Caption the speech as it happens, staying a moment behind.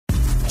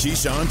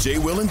Keyshawn, J.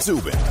 Will, and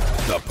Zubin,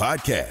 the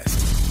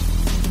podcast.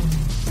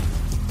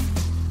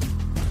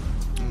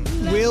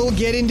 We'll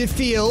get into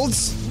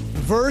Fields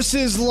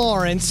versus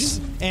Lawrence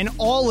and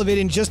all of it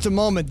in just a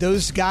moment.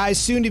 Those guys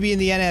soon to be in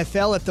the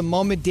NFL. At the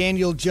moment,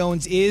 Daniel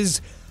Jones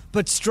is,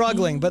 but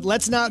struggling. But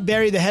let's not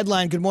bury the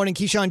headline. Good morning,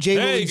 Keyshawn, J.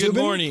 Will, and Zubin.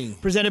 Good morning.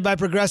 Presented by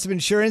Progressive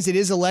Insurance. It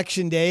is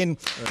Election Day, and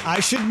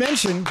I should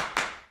mention...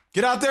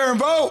 Get out there and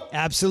vote.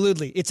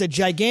 Absolutely. It's a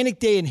gigantic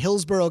day in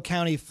Hillsborough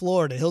County,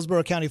 Florida.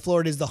 Hillsborough County,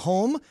 Florida is the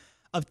home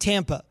of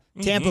Tampa,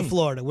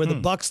 Florida, where the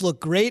Bucs look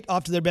great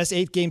off to their best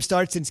 8-game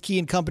start since Key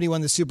and Company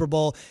won the Super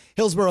Bowl.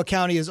 Hillsborough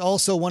County is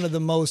also one of the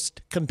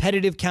most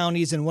competitive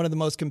counties and one of the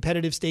most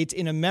competitive states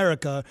in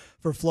America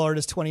for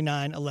Florida's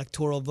 29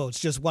 electoral votes.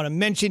 Just want to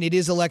mention it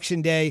is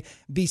Election Day.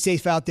 Be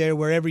safe out there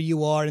wherever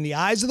you are. And the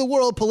eyes of the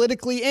world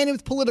politically and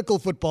with political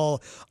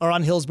football are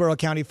on Hillsborough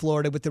County,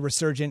 Florida with the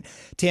resurgent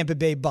Tampa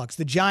Bay Bucs.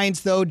 The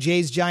Giants, though,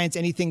 Jay's Giants,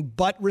 anything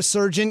but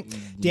resurgent.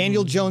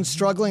 Daniel Jones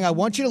struggling. I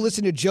want you to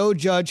listen to Joe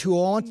Judge, who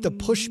wants to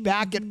push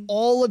back at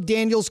all of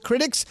Daniel's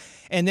critics,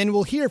 and then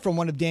we'll hear from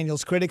one of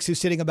Daniel's critics who's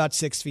sitting about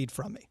 6 feet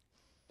from me.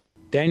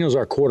 Daniel's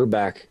our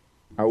quarterback.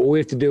 What we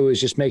have to do is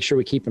just make sure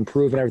we keep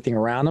improving everything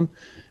around him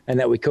and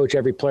that we coach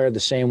every player the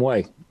same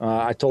way.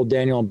 I told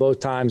Daniel on both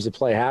times the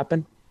play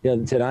happened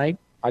tonight.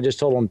 I just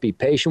told him be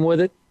patient with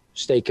it,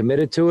 stay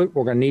committed to it.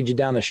 We're going to need you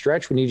down the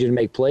stretch. We need you to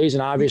make plays.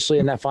 And obviously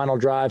in that final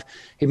drive,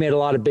 he made a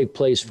lot of big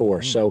plays for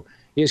us. So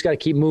you just got to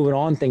keep moving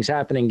on. Things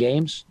happen in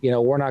games.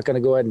 We're not going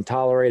to go ahead and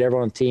tolerate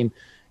everyone on the team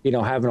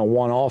having a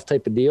one-off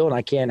type of deal, and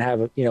I can't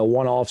have,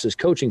 one-offs as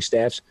coaching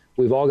staffs.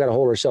 We've all got to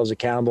hold ourselves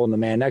accountable and the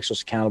man next to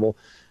us accountable.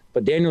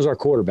 But Daniel's our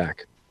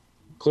quarterback,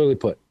 clearly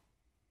put.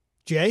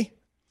 Jay?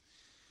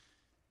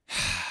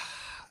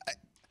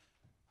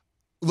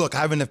 Look, I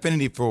have an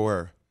affinity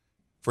for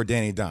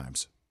Danny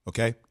Dimes,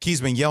 okay?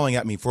 Key's been yelling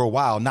at me for a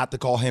while not to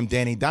call him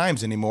Danny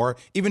Dimes anymore,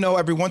 even though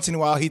every once in a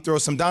while he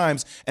throws some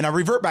dimes, and I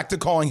revert back to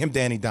calling him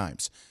Danny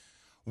Dimes.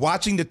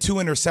 Watching the 2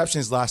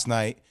 interceptions last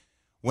night,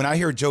 when I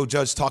hear Joe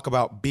Judge talk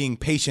about being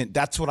patient,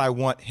 that's what I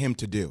want him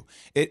to do.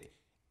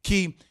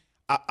 Key,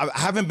 I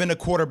haven't been a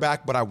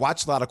quarterback, but I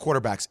watch a lot of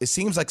quarterbacks. It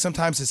seems like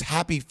sometimes his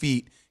happy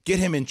feet get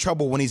him in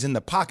trouble when he's in the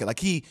pocket. Like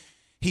he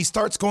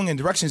starts going in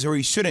directions where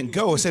he shouldn't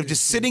go instead of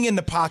just sitting in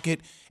the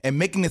pocket and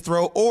making the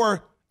throw,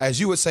 or, as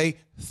you would say,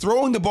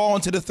 throwing the ball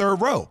into the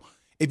third row.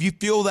 If you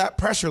feel that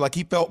pressure like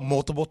he felt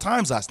multiple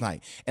times last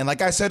night. And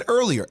like I said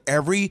earlier,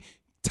 every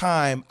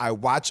time I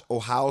watch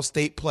Ohio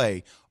State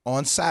play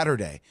on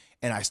Saturday,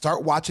 and I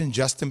start watching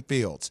Justin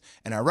Fields,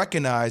 and I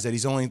recognize that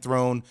he's only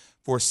thrown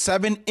for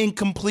 7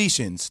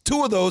 incompletions.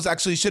 2 of those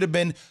actually should have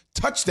been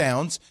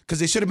touchdowns because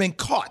they should have been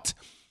caught.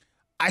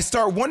 I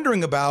start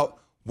wondering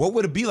about what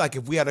would it be like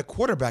if we had a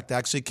quarterback that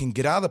actually can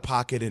get out of the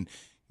pocket and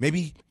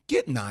maybe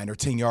get 9 or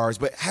 10 yards,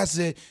 but has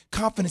the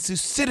confidence to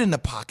sit in the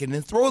pocket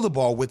and throw the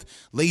ball with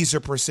laser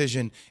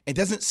precision and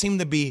doesn't seem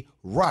to be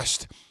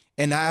rushed.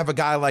 And I have a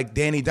guy like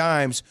Danny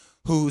Dimes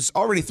who's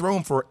already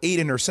thrown for 9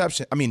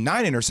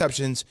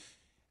 interceptions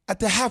at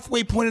the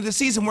halfway point of the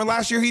season, where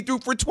last year he threw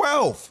for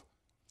 12.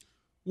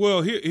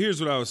 Well, here's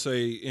what I would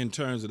say in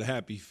terms of the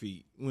happy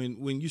feet.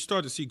 When you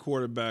start to see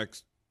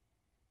quarterbacks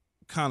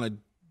kind of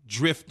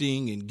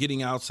drifting and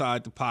getting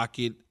outside the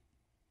pocket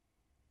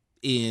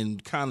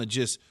and kind of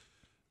just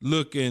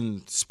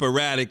looking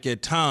sporadic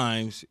at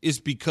times, it's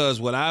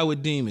because what I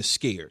would deem is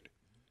scared.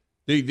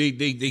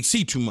 They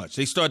see too much.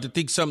 They start to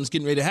think something's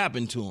getting ready to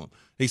happen to them.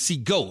 They see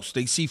ghosts.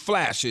 They see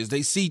flashes.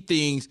 They see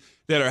things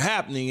that are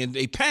happening, and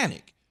they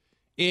panic.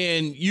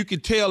 And you can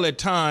tell at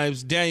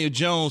times Daniel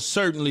Jones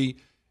certainly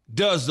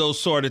does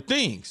those sort of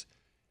things.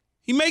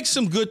 He makes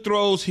some good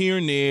throws here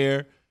and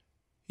there.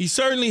 He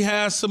certainly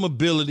has some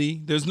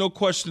ability. There's no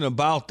question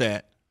about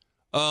that.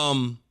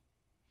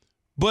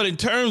 But in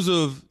terms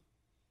of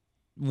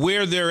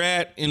where they're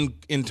at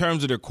in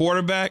terms of their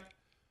quarterback,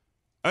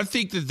 I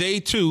think that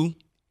they, too,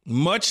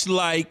 much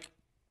like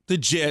the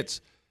Jets,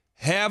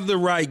 have the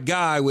right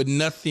guy with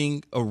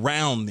nothing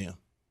around them.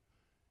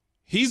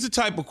 He's the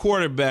type of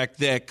quarterback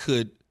that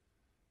could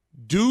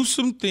do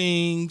some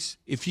things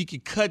if he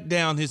could cut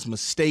down his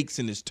mistakes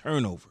and his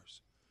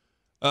turnovers.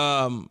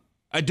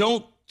 I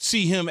don't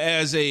see him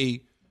as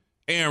a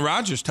Aaron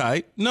Rodgers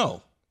type,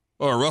 no,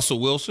 or a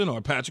Russell Wilson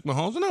or Patrick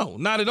Mahomes, no,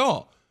 not at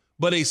all.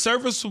 But a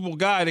serviceable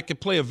guy that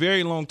could play a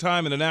very long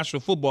time in the National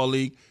Football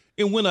League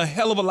and win a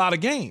hell of a lot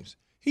of games.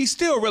 He's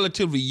still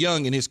relatively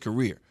young in his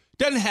career.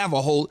 Doesn't have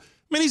a whole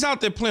 – he's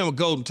out there playing with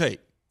Golden Tate.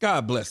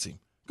 God bless him.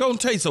 Golden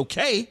Tate's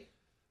okay.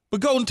 But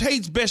Golden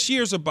Tate's best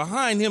years are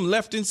behind him,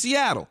 left in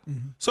Seattle.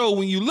 Mm-hmm. So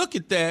when you look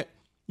at that,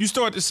 you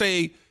start to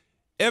say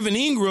Evan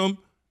Ingram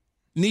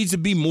needs to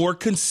be more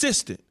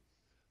consistent.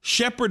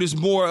 Shepard is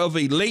more of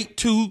a late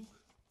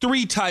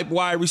 2-3 type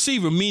wide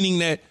receiver, meaning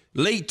that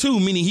late 2,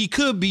 meaning he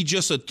could be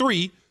just a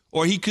 3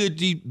 or he could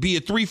be a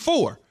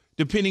 3-4,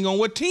 depending on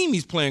what team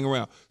he's playing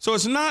around. So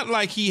it's not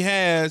like he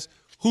has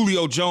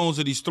Julio Jones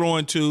that he's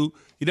throwing to.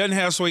 He doesn't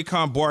have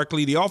Saquon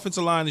Barkley. The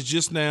offensive line is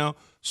just now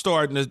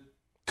starting to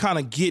kind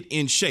of get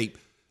in shape.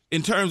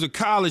 In terms of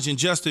college and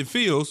Justin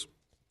Fields,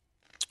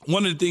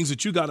 one of the things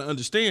that you got to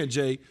understand,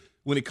 Jay,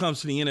 when it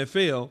comes to the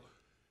NFL,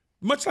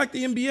 much like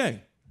the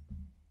NBA,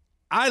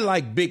 I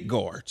like big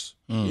guards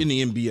in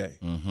the NBA.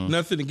 Mm-hmm.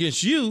 Nothing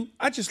against you.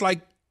 I just like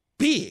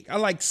big. I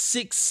like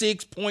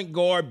 6'6" point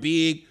guard,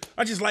 big.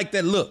 I just like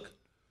that look.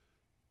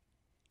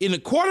 In the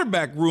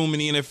quarterback room in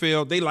the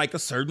NFL, they like a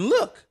certain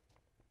look.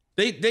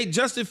 They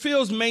Justin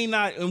Fields may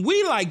not, and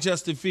we like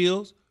Justin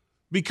Fields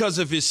because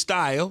of his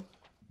style,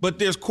 but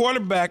there's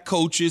quarterback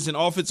coaches and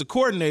offensive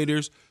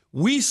coordinators.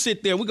 We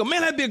sit there, we go,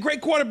 man, that'd be a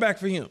great quarterback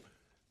for him.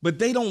 But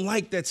they don't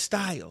like that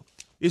style.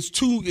 It's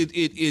too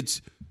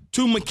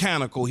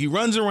mechanical. He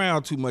runs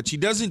around too much. He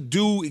doesn't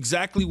do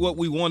exactly what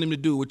we want him to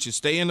do, which is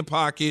stay in the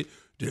pocket,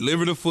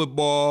 deliver the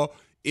football,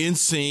 in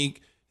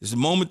sync. There's a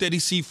moment that he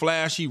see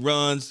flash, he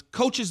runs.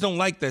 Coaches don't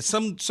like that.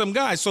 Some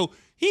guys. So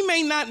he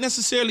may not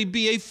necessarily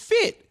be a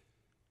fit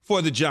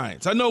for the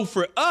Giants. I know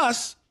for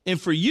us and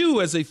for you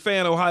as a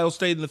fan of Ohio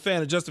State and a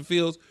fan of Justin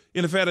Fields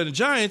and a fan of the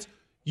Giants,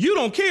 you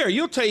don't care.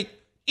 You'll take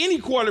any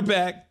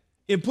quarterback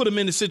and put him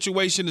in the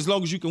situation as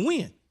long as you can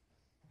win.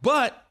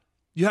 But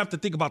you have to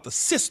think about the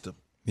system.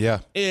 Yeah.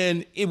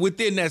 And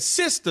within that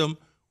system,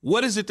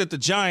 what is it that the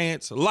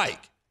Giants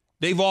like?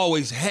 They've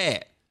always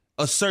had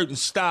a certain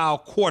style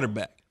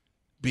quarterback.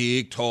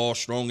 Big, tall,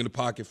 strong in the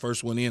pocket,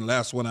 first one in,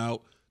 last one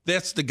out.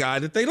 That's the guy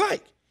that they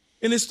like.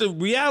 And it's the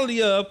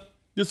reality of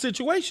the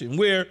situation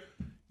where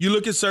you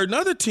look at certain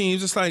other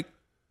teams, it's like,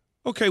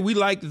 okay, we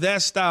like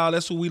that style.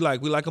 That's what we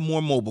like. We like a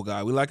more mobile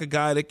guy. We like a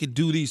guy that can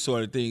do these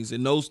sort of things.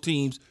 And those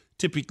teams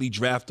typically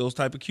draft those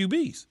type of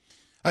QBs.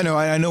 I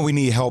know we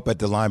need help at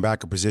the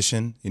linebacker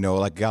position. You know,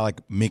 like a guy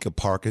like Micah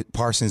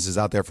Parsons is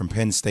out there from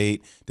Penn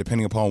State,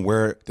 depending upon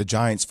where the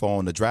Giants fall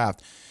in the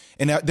draft.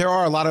 And there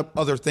are a lot of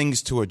other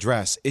things to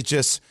address. It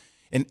just,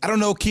 and I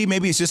don't know, Key,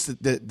 maybe it's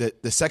just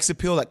the sex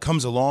appeal that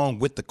comes along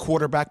with the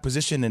quarterback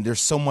position, and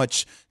there's so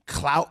much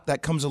clout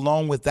that comes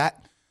along with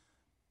that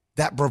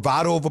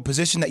bravado of a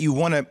position that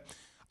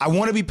I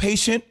want to be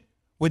patient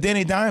with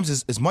Danny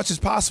Dimes as much as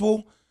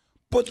possible.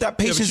 But that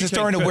patience is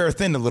starting to wear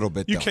thin a little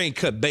bit. You can't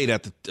cut bait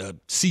after a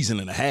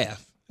season and a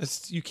half.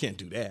 You can't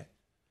do that.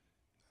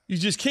 You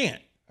just can't.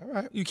 All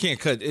right. You can't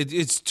cut.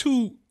 It's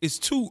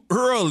too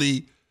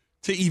early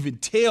to even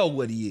tell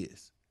what he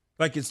is.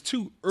 Like, it's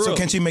too early. So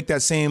can't you make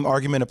that same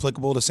argument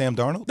applicable to Sam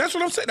Darnold? That's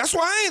what I'm saying. That's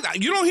why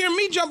you don't hear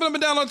me jumping up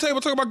and down on the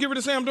table talking about giving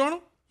to Sam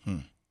Darnold.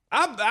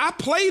 I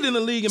played in the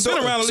league and been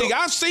around the league.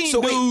 I've seen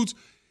dudes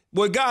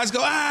where guys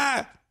go,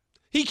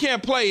 he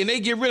can't play, and they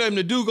get rid of him.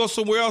 The dude goes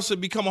somewhere else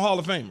and become a Hall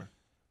of Famer.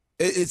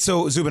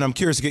 So, Zubin, I'm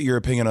curious to get your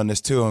opinion on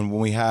this too. And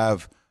when we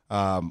have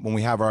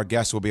our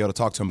guests, we'll be able to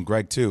talk to him,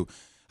 Greg, too.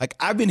 Like,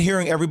 I've been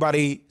hearing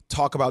everybody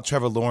talk about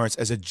Trevor Lawrence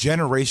as a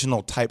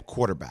generational type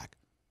quarterback.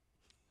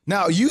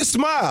 Now, you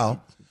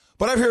smile,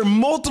 but I've heard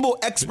multiple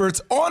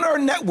experts on our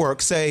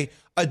network say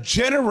a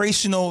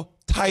generational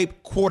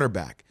type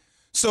quarterback.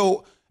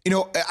 So, you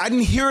know, I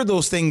didn't hear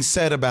those things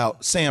said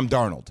about Sam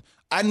Darnold.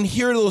 I didn't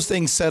hear those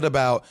things said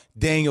about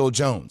Daniel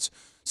Jones.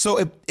 So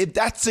if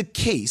that's the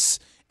case,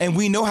 and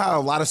we know how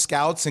a lot of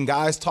scouts and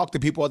guys talk to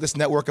people at this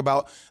network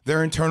about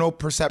their internal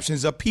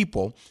perceptions of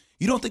people,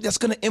 you don't think that's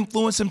going to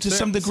influence him to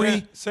some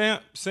degree? Sam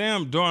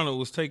Darnold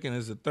was taken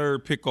as the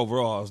third pick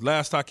overall. As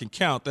last I can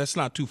count, that's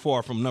not too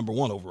far from number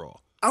one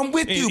overall. I'm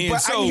with you,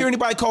 but I didn't hear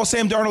anybody call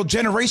Sam Darnold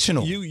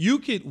generational.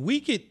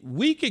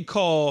 We could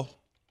call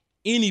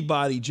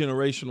anybody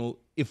generational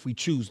if we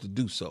choose to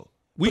do so.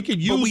 We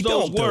could use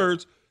those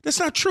words. That's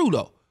not true,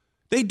 though.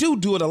 They do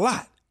it a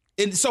lot.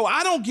 And so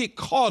I don't get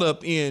caught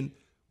up in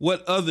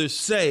what others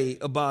say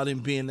about him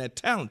being that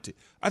talented.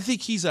 I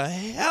think he's a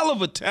hell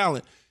of a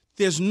talent.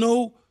 There's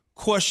no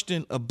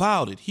question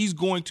about it. He's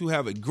going to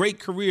have a great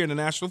career in the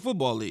National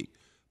Football League.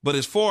 But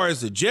as far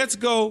as the Jets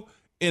go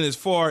and as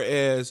far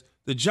as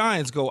the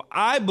Giants go,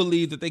 I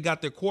believe that they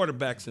got their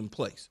quarterbacks in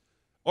place.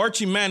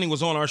 Archie Manning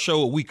was on our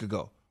show a week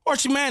ago.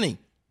 Archie Manning,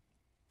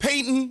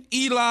 Peyton,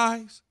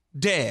 Eli's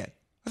dad.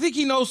 I think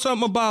he knows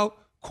something about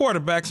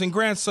quarterbacks, and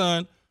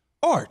grandson,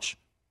 Arch,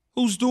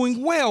 who's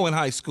doing well in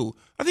high school.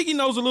 I think he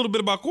knows a little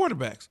bit about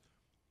quarterbacks.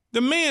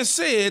 The man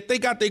said they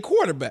got their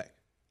quarterback.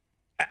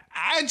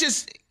 I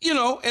just,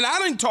 and I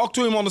didn't talk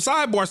to him on the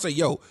sidebar and say,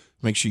 yo,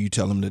 make sure you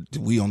tell him that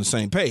we on the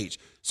same page.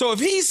 So if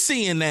he's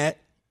seeing that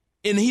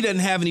and he doesn't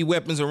have any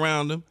weapons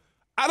around him,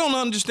 I don't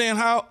understand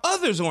how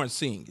others aren't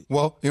seeing it.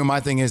 Well, my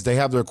thing is they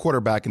have their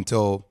quarterback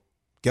until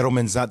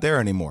Gettleman's not there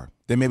anymore.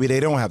 Then maybe they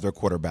don't have their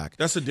quarterback.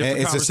 That's a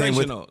different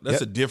conversation, though.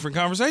 That's a different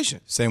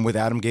conversation. Same with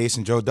Adam Gase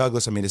and Joe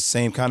Douglas. I mean, it's the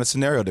same kind of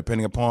scenario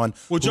depending upon.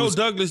 Well, Joe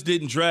Douglas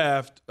didn't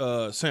draft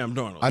Sam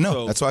Darnold. I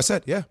know. That's what I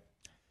said. Yeah.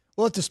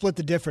 We'll have to split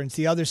the difference.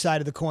 The other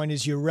side of the coin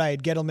is you're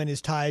right. Gettleman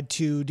is tied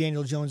to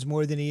Daniel Jones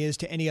more than he is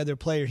to any other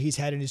player he's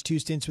had in his 2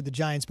 stints with the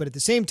Giants. But at the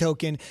same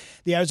token,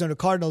 the Arizona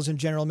Cardinals and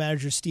general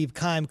manager Steve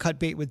Keim cut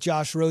bait with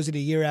Josh Rosen a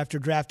year after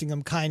drafting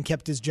him. Keim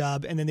kept his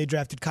job, and then they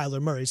drafted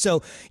Kyler Murray.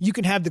 So you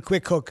can have the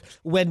quick hook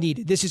when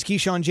needed. This is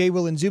Keyshawn, J.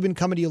 Will, and Zubin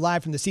coming to you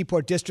live from the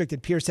Seaport District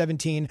at Pier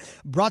 17,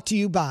 brought to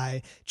you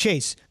by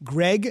Chase.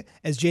 Greg,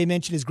 as Jay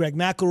mentioned, is Greg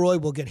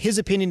McElroy. We'll get his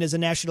opinion as a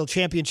national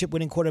championship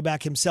winning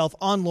quarterback himself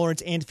on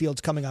Lawrence and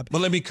Fields coming up up.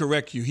 But let me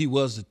correct you. He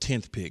was the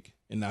 10th pick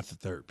and not the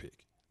 3rd pick.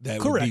 That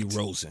Correct. would be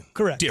Rosen.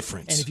 Correct.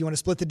 Difference. And if you want to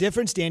split the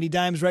difference, Danny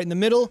Dimes right in the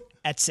middle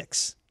at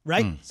 6,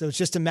 right? So it's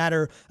just a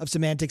matter of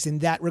semantics in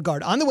that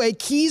regard. On the way,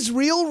 Key's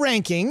real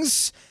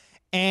rankings.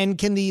 And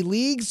can the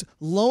league's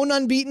lone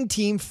unbeaten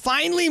team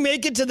finally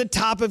make it to the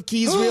top of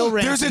Key's real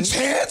rankings? There's a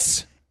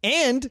chance?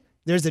 And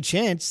there's a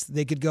chance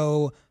they could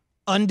go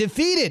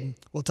undefeated.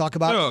 We'll talk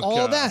about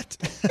all that.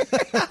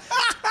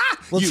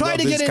 We'll try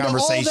to get into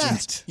all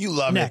that. You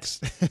love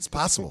next. it. It's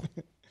possible.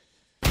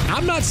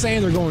 I'm not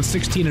saying they're going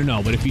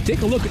 16-0, but if you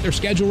take a look at their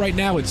schedule right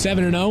now at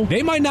 7-0,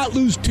 they might not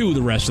lose 2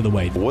 the rest of the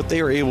way. What they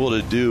are able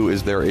to do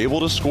is they're able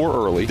to score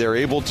early. They're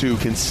able to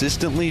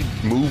consistently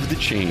move the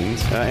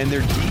chains, and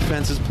their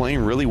defense is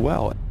playing really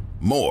well.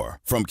 More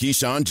from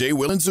Keyshawn, J.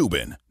 Will, and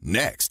Zubin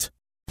next.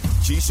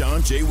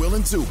 Keyshawn, J. Will,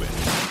 and Zubin,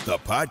 the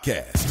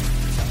podcast.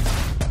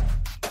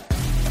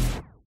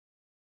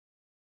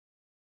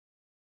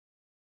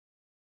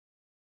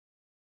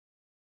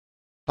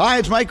 Hi,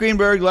 it's Mike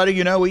Greenberg letting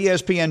you know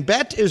ESPN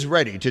Bet is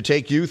ready to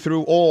take you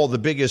through all the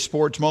biggest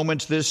sports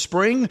moments this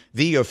spring.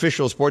 The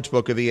official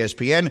sportsbook of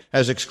ESPN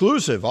has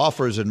exclusive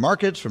offers and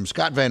markets from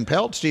Scott Van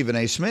Pelt, Stephen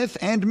A. Smith,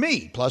 and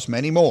me, plus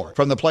many more.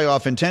 From the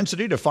playoff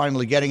intensity to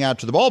finally getting out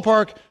to the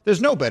ballpark,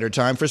 there's no better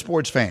time for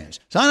sports fans.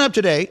 Sign up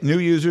today. New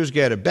users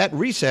get a bet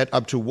reset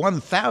up to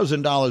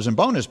 $1,000 in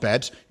bonus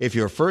bets if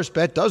your first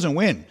bet doesn't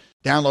win.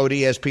 Download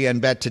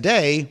ESPN Bet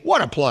today.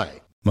 What a play.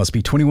 Must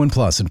be 21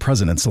 plus and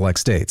present in select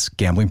states.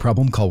 Gambling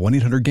problem? Call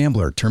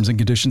 1-800-GAMBLER. Terms and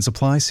conditions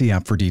apply. See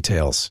app for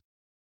details.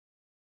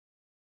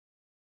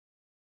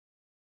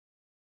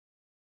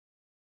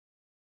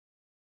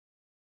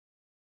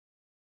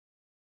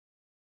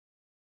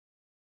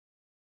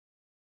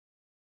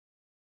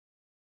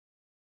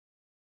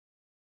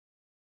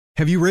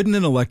 Have you ridden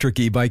an electric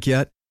e-bike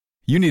yet?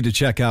 You need to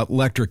check out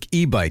Electric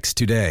E-Bikes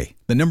today,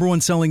 the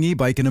 #1 selling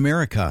e-bike in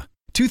America.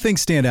 2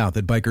 things stand out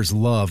that bikers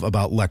love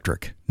about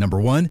Electric. Number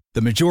 1,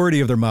 the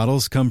majority of their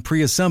models come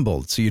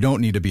pre-assembled, so you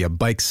don't need to be a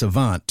bike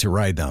savant to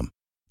ride them.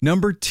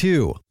 Number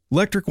 2,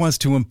 Electric wants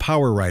to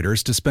empower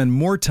riders to spend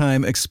more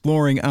time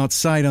exploring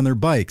outside on their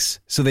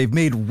bikes, so they've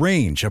made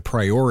range a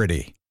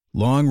priority.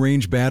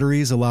 Long-range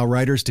batteries allow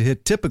riders to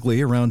hit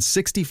typically around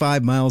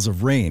 65 miles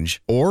of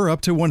range, or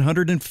up to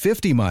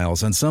 150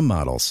 miles on some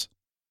models.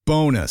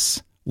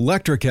 Bonus,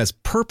 Electric has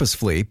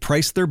purposefully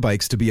priced their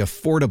bikes to be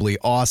affordably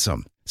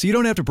awesome, so you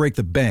don't have to break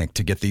the bank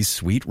to get these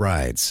sweet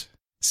rides.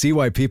 See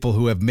why people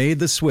who have made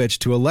the switch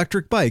to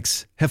electric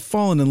bikes have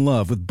fallen in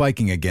love with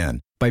biking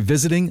again by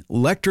visiting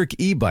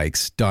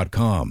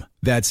lectricebikes.com.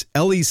 That's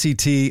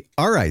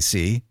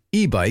LECTRIC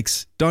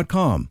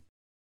ebikes.com.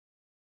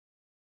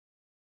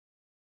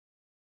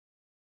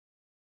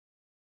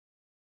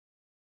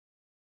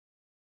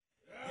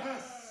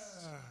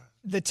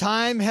 The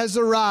time has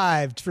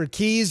arrived for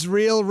Key's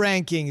Real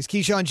Rankings.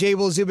 Keyshawn, J.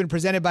 Will, Zubin,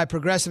 presented by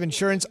Progressive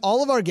Insurance.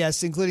 All of our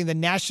guests, including the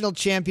national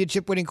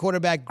championship-winning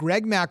quarterback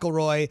Greg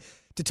McElroy,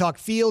 to talk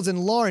Fields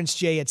and Lawrence,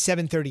 Jay, at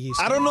 7:30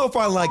 Eastern. I don't know if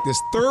I like this.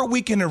 3rd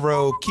week in a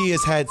row, Key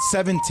has had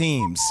 7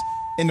 teams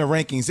in the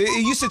rankings. It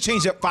used to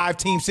change up 5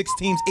 teams, 6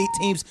 teams, 8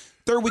 teams.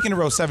 3rd week in a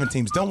row, 7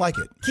 teams. Don't like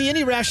it. Key,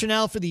 any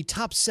rationale for the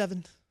top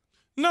 7?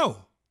 No.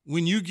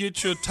 When you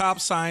get your top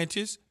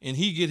scientist and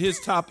he get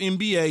his top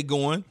MBA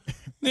going,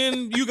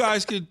 then you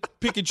guys could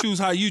pick and choose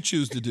how you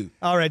choose to do.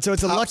 All right, so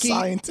it's Top a lucky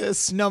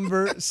scientist.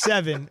 number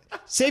 7.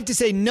 Safe to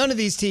say none of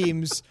these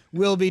teams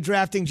will be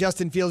drafting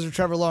Justin Fields or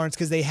Trevor Lawrence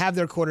because they have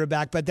their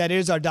quarterback, but that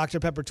is our Dr.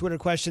 Pepper Twitter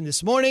question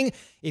this morning.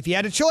 If you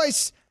had a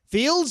choice,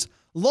 Fields,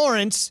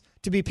 Lawrence,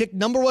 to be picked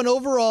number 1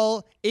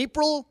 overall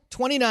April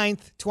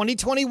 29th,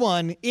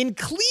 2021 in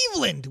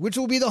Cleveland, which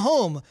will be the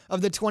home of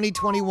the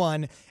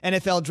 2021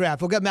 NFL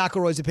Draft. We'll get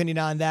McElroy's opinion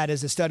on that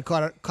as a stud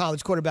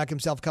college quarterback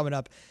himself coming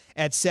up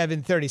at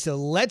 7:30. So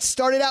let's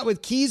start it out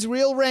with Key's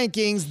Real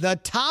Rankings, the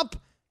top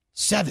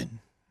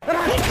 7.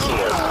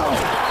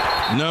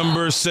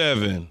 Number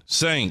 7,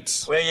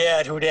 Saints. Where you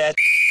at, who dat?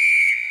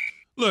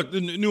 Look,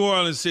 the New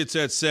Orleans sits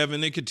at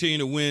 7. They continue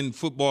to win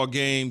football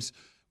games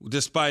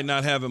despite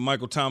not having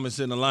Michael Thomas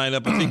in the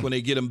lineup. I think when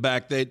they get him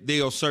back,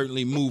 they'll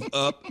certainly move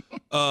up.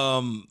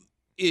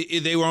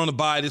 They were on a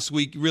bye this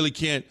week. Really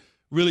can't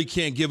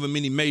give them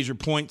any major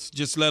points.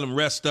 Just let them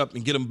rest up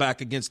and get them back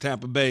against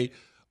Tampa Bay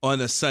on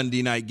a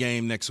Sunday night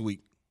game next week.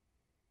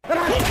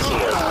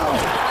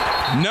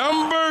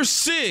 Number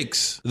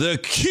 6, the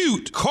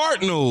cute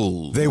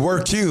Cardinals. They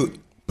were cute,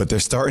 but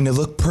they're starting to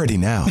look pretty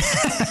now.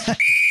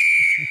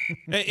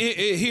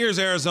 Here's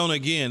Arizona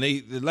again.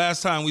 The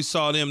last time we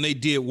saw them, they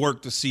did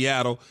work to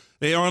Seattle.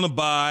 They are on a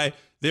bye.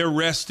 They're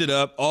rested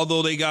up,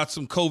 although they got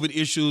some COVID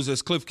issues,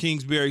 as Cliff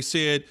Kingsbury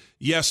said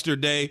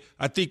yesterday.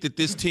 I think that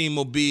this team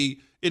will be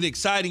an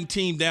exciting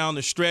team down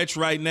the stretch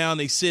right now, and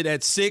they sit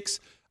at 6.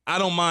 I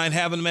don't mind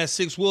having them at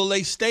 6. Will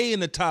they stay in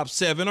the top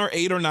 7 or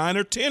 8 or 9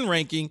 or 10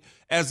 ranking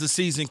as the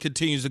season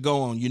continues to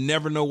go on? You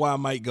never know where I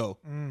might go.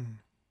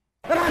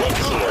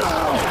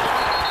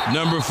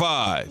 Number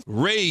 5,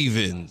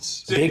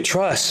 Ravens. Big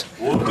trust.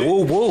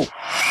 Woo, woo.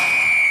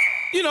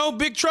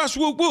 big trust,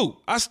 whoop, whoop.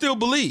 I still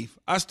believe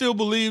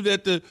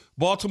that the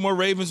Baltimore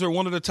Ravens are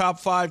one of the top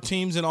 5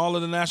 teams in all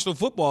of the National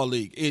Football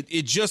League.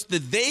 It's just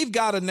that they've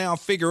got to now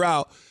figure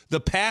out the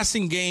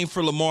passing game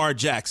for Lamar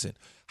Jackson.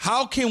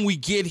 How can we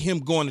get him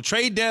going? The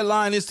trade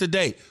deadline is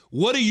today.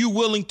 What are you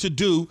willing to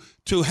do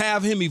to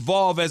have him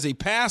evolve as a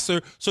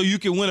passer so you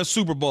can win a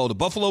Super Bowl? The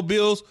Buffalo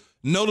Bills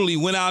notably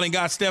went out and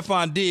got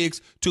Stephon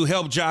Diggs to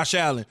help Josh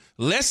Allen.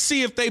 Let's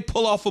see if they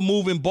pull off a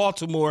move in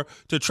Baltimore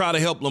to try to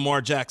help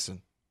Lamar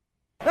Jackson.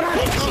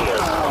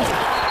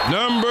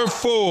 Number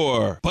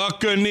 4,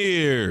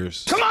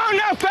 Buccaneers. Come on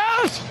now,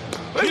 fellas.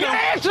 We gotta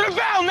answer the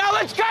bell. Now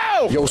let's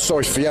go. Yo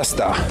soy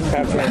fiesta.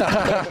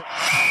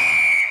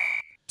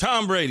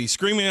 Tom Brady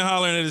screaming and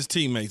hollering at his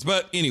teammates.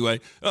 But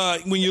anyway,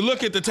 when you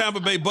look at the Tampa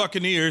Bay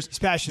Buccaneers, it's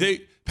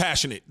passionate.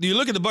 Passionate. You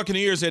look at the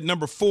Buccaneers at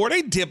number 4,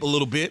 they dip a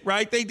little bit,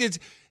 right? They did.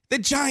 The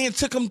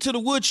Giants took them to the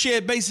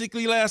woodshed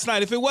basically last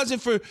night. If it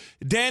wasn't for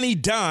Danny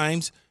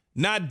Dimes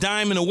not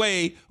diming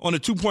away on a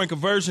 2-point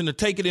conversion to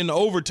take it into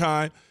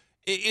overtime,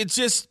 it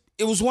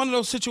was one of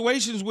those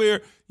situations where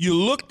you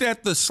looked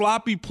at the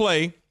sloppy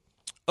play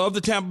of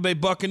the Tampa Bay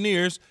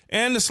Buccaneers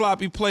and the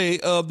sloppy play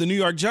of the New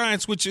York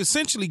Giants, which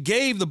essentially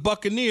gave the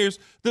Buccaneers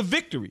the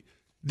victory.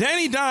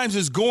 Danny Dimes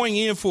is going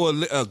in for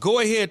a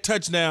go-ahead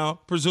touchdown,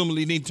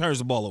 presumably, and he turns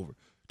the ball over.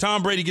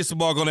 Tom Brady gets the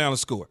ball, go down and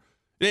score.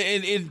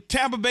 And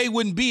Tampa Bay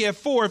wouldn't be at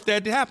 4 if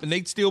that happened.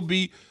 They'd still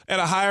be at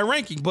a higher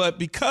ranking. But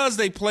because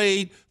they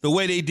played the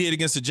way they did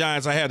against the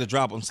Giants, I had to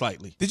drop them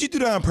slightly. Did you do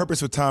that on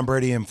purpose with Tom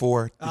Brady in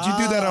 4? Did you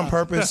do that on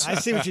purpose? I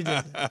see what you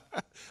did.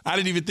 I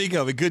didn't even think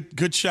of it.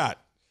 Good shot.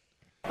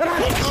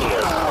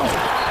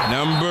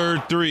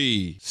 Number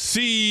 3,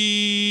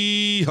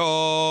 Seahawks.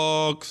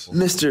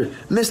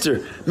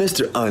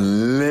 Mr.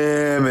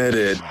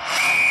 Unlimited.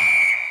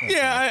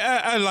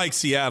 Yeah, I like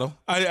Seattle.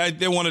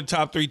 They're one of the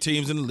top 3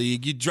 teams in the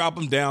league. You drop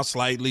them down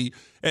slightly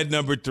at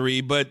number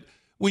 3, but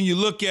when you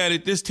look at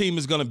it, this team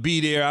is going to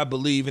be there, I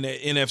believe, in the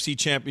NFC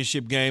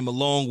Championship game,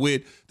 along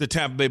with the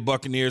Tampa Bay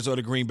Buccaneers or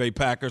the Green Bay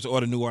Packers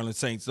or the New Orleans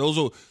Saints. Those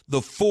are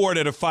the 4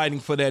 that are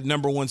fighting for that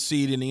number 1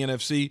 seed in the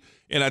NFC.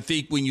 And I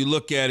think when you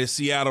look at it,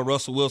 Seattle,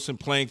 Russell Wilson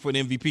playing for an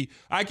MVP,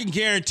 I can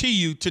guarantee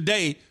you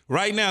today,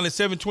 right now at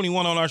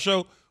 7:21 on our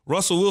show,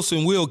 Russell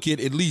Wilson will get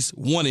at least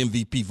 1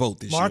 MVP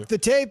vote this year. Mark the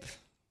tape.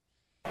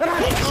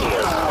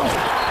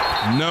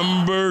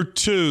 Number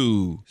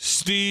 2,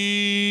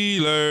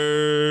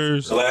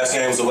 Steelers. The last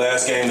game was the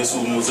last game. This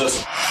one was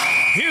us.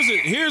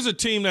 Here's a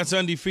team that's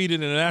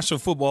undefeated in the National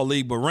Football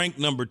League, but ranked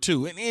number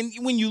 2. And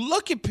when you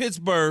look at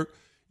Pittsburgh,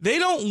 they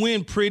don't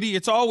win pretty.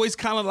 It's always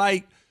kind of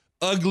like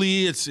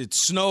ugly. It's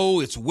snow.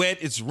 It's wet.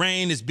 It's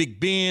rain. It's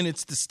Big Ben.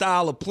 It's the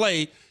style of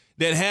play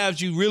that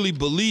has you really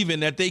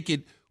believing that they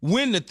could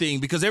win the thing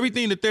because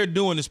everything that they're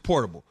doing is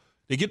portable.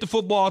 They get the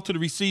football to the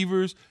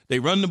receivers. They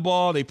run the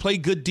ball. They play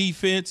good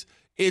defense.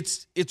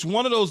 It's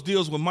one of those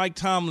deals where Mike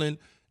Tomlin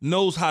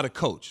knows how to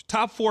coach.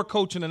 Top 4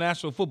 coach in the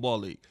National Football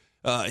League.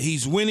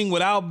 He's winning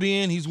without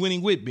Ben. He's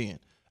winning with Ben.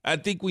 I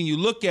think when you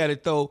look at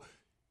it, though,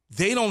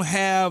 they don't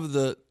have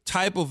the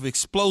type of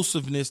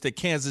explosiveness that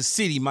Kansas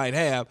City might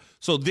have.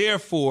 So,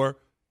 therefore,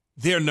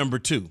 they're number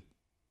 2.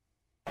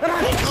 And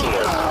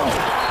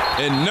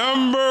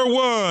number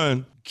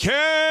 1,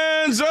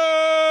 Kansas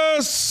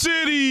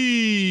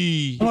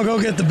City. I'm going to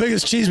go get the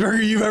biggest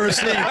cheeseburger you've ever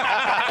seen.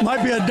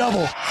 Might be a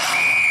double.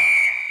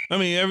 I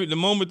mean, the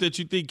moment that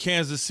you think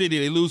Kansas City,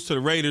 they lose to the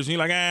Raiders, and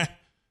you're like,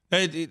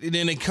 And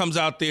then it comes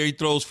out there, he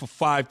throws for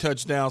 5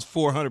 touchdowns,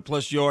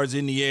 400-plus yards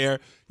in the air.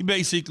 He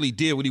basically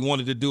did what he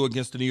wanted to do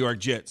against the New York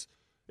Jets.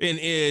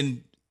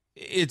 And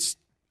it's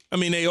 – I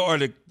mean, they are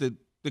the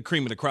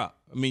cream of the crop.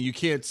 I mean, you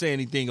can't say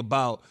anything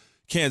about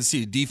Kansas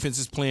City. Defense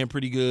is playing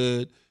pretty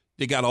good.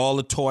 They got all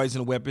the toys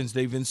and weapons.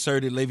 They've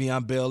inserted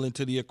Le'Veon Bell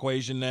into the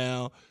equation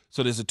now.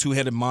 So there's a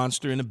 2-headed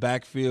monster in the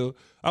backfield.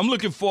 I'm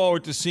looking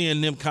forward to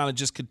seeing them kind of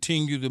just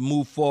continue to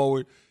move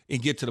forward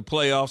and get to the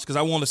playoffs because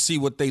I want to see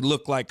what they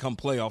look like come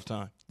playoff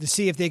time. To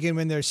see if they can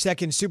win their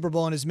second Super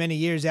Bowl in as many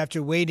years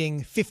after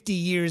waiting 50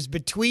 years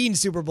between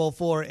Super Bowl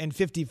 4 and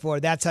 54.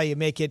 That's how you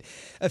make it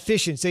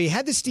efficient. So you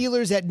had the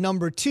Steelers at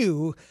number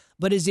 2,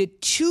 but is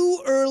it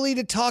too early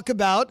to talk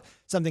about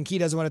something Key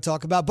doesn't want to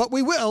talk about, but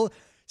we will,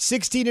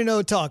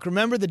 16-0 talk.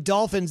 Remember the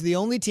Dolphins, the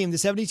only team, the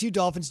 72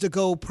 Dolphins, to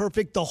go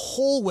perfect the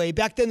whole way.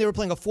 Back then they were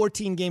playing a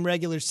 14-game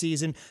regular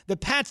season. The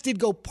Pats did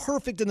go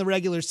perfect in the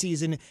regular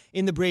season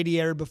in the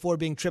Brady era before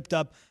being tripped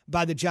up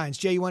by the Giants.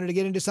 Jay, you wanted to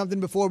get into something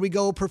before we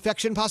go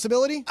perfection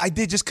possibility? I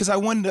did, just because I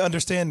wanted to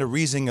understand the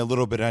reasoning a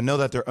little bit. I know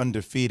that they're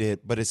undefeated,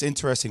 but it's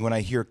interesting when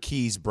I hear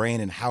Key's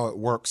brain and how it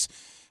works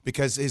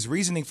because his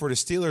reasoning for the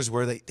Steelers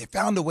were they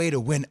found a way to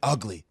win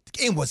ugly. The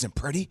game wasn't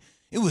pretty.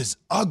 It was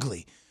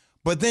ugly.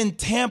 But then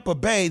Tampa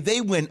Bay,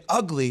 they win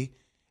ugly,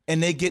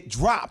 and they get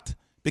dropped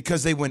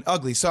because they went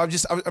ugly. So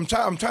I'm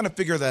trying to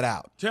figure that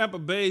out. Tampa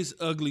Bay's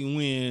ugly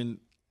win,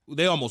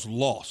 they almost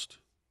lost,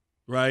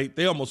 right?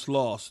 They almost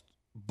lost.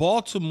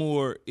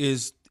 Baltimore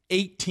is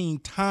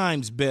 18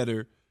 times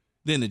better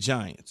than the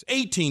Giants.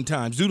 18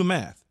 times. Do the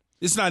math.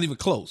 It's not even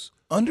close.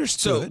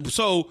 Understood.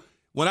 So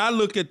when I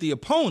look at the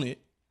opponent,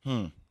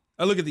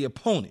 I look at the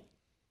opponent,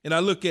 and I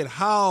look at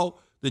how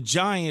the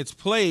Giants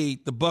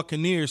played the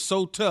Buccaneers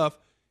so tough.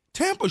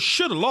 Tampa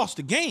should have lost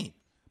the game.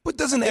 But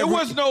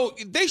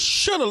they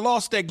should have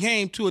lost that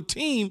game to a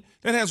team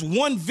that has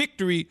one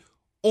victory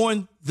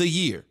on the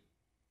year,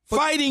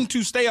 fighting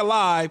to stay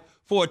alive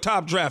for a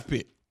top draft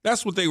pick.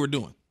 That's what they were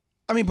doing.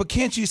 I mean, but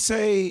can't you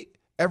say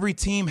every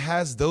team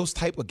has those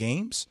type of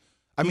games?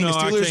 I mean, No,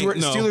 the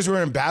Steelers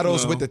were in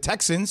battles with the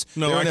Texans.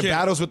 No, they were in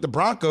battles with the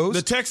Broncos.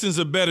 The Texans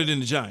are better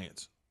than the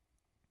Giants.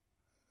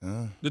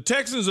 The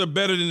Texans are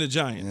better than the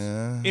Giants.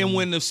 And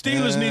when the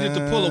Steelers needed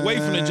to pull away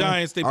from the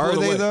Giants, they pulled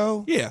away. Are they,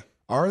 though? Yeah.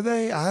 Are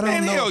they? I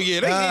don't know. Hell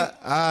yeah.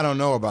 I don't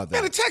know about that.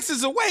 Man, the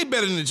Texans are way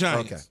better than the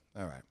Giants. Okay.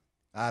 All right.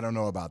 I don't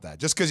know about that.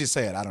 Just because you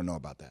say it, I don't know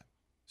about that.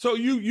 So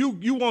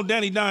you want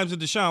Danny Dimes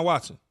and Deshaun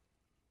Watson?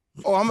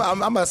 Oh,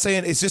 I'm not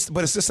saying it's just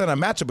not a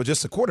matchup, but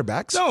just the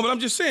quarterbacks. No, but I'm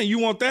just saying, you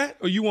want that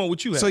or you want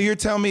what you have? So you're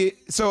telling me?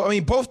 So I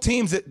mean, both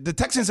teams. The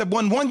Texans have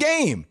won one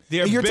game.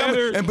 They're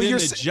better than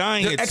the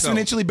Giants. They're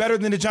exponentially better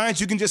than the Giants.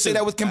 You can just say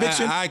that with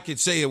conviction. I could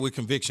say it with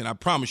conviction. I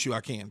promise you,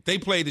 I can. They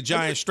play the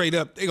Giants straight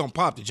up. They're gonna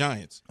pop the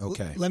Giants.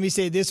 Okay. Let me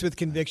say this with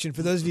conviction.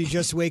 For those of you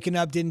just waking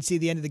up, didn't see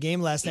the end of the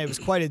game last night. It was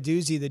quite a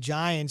doozy. The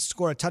Giants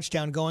score a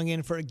touchdown going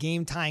in for a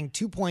game-tying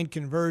 2-point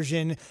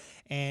conversion.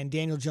 And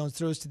Daniel Jones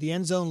throws to the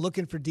end zone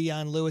looking for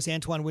Dion Lewis.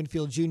 Antoine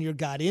Winfield Jr.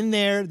 got in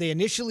there. They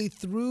initially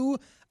threw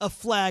a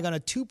flag on a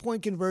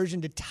 2-point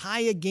conversion to tie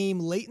a game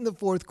late in the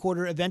fourth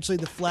quarter. Eventually,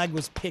 the flag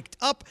was picked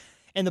up,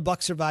 and the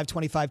Bucs survived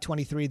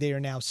 25-23. They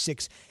are now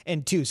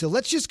 6-2. So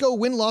let's just go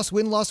win-loss,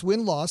 win-loss,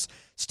 win-loss.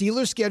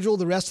 Steelers schedule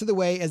the rest of the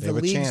way as the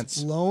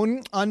league's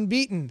lone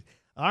unbeaten.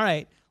 All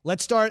right,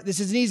 let's start. This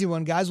is an easy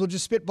one, guys. We'll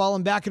just spitball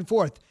them back and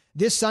forth.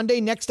 This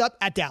Sunday, next up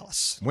at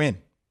Dallas. Win.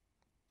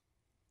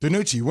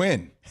 DiNucci,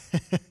 win.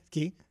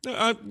 Key?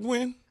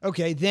 Win.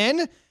 Okay,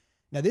 then,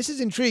 now this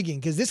is intriguing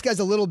because this guy's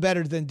a little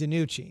better than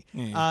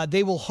DiNucci.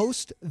 They will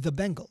host the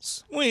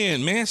Bengals.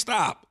 Win, man.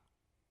 Stop.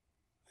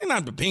 The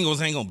Bengals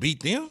ain't going to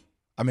beat them.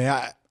 I mean,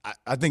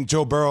 I think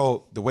Joe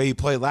Burrow, the way he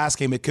played last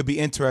game, it could be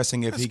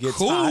interesting if he gets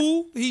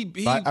cool. hot.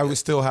 But I would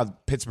still have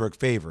Pittsburgh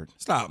favored.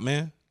 Stop,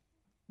 man.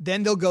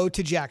 Then they'll go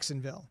to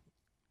Jacksonville.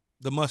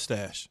 The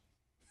mustache.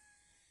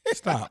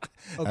 Stop.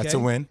 Okay. That's a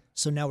win.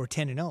 So now we're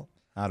 10-0.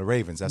 The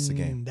Ravens, that's the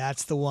game.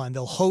 That's the one.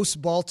 They'll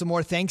host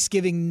Baltimore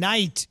Thanksgiving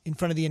night in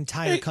front of the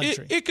entire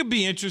country. It could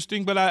be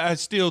interesting, but I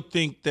still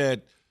think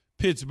that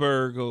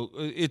Pittsburgh,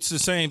 it's the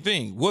same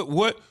thing.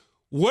 What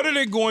are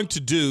they going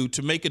to do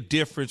to make a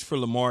difference for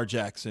Lamar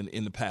Jackson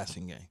in the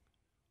passing game?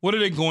 What are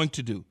they going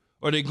to do?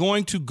 Are they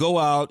going to go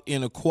out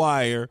and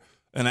acquire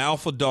an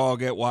alpha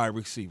dog at wide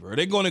receiver? Are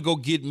they going to go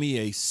get me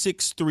a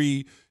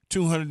 6'3",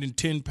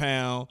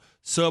 210-pound,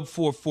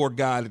 sub-4'4"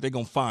 guy that they're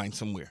going to find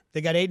somewhere? They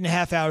got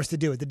 8.5 hours to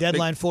do it. The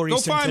deadline for Go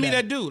Eastern find today. me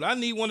that dude. I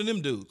need one of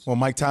them dudes. Well,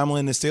 Mike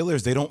Tomlin and the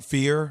Steelers, they don't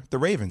fear the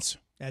Ravens.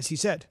 As he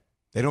said.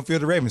 They don't fear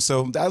the Ravens.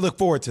 So I look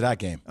forward to that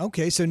game.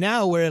 Okay, so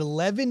now we're at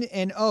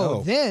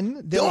 11-0.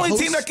 Then the only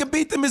team that can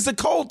beat them is the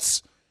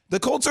Colts.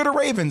 The Colts or the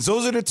Ravens.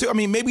 Those are the two. I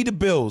mean, maybe the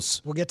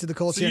Bills. We'll get to the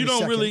Colts so here in a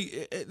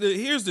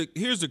second.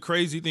 Here's the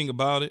crazy thing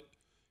about it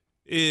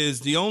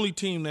is the only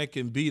team that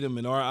can beat them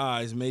in our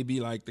eyes may be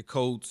like the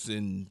Colts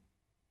and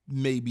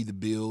maybe the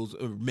Bills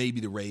or maybe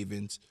the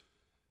Ravens.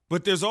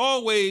 But there's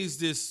always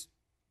this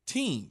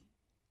team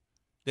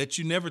that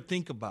you never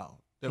think about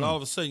that all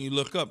of a sudden you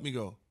look up and you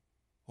go,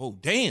 oh,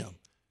 damn,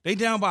 they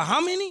down by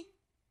how many?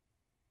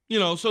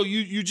 So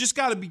you just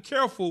got to be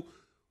careful.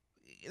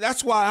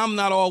 That's why I'm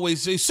not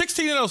always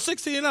 16-0,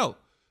 16-0.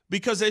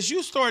 Because as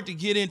you start to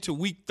get into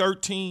week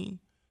 13,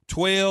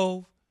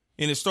 12,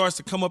 and it starts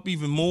to come up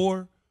even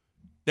more,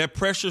 that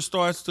pressure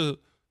starts to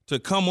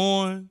come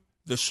on.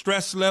 The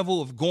stress level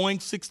of going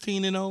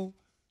 16-0,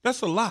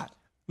 that's a lot.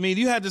 I mean,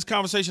 you had this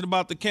conversation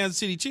about the Kansas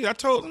City Chiefs. I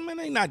told them, man,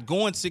 they not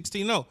going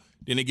 16-0.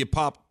 Then they get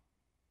popped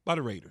by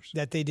the Raiders.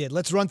 That they did.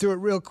 Let's run through it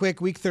real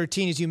quick. Week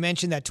 13, as you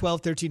mentioned, that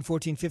 12, 13,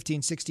 14,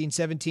 15, 16,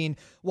 17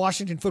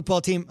 Washington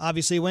football team,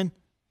 obviously a win.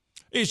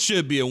 It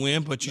should be a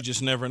win, but you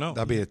just never know.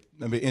 That'd be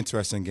an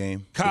interesting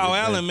game. Kyle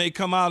Allen may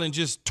come out and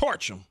just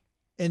torch them.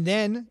 And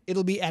then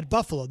it'll be at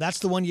Buffalo. That's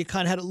the one you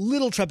kind of had a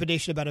little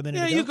trepidation about a minute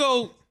ago. Yeah, you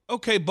go,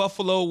 okay,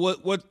 Buffalo,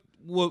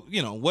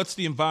 what's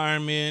the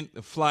environment,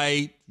 the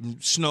flight,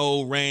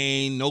 snow,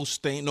 rain,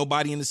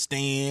 nobody in the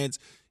stands.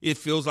 It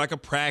feels like a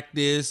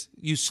practice.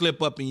 You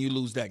slip up and you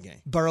lose that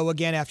game. Burrow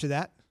again after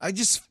that.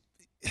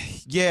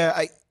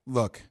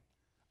 Look,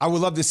 I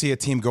would love to see a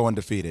team go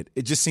undefeated.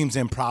 It just seems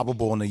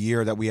improbable in a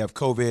year that we have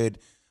COVID.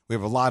 We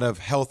have a lot of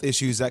health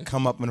issues that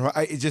come up.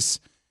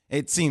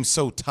 It seems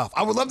so tough.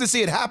 I would love to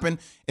see it happen,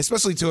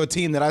 especially to a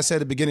team that I said at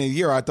the beginning of the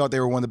year I thought they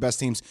were one of the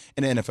best teams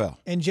in the NFL.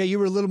 And, Jay, you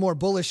were a little more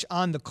bullish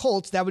on the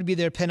Colts. That would be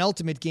their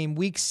penultimate game,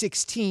 Week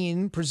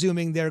 16,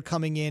 presuming they're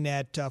coming in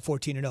at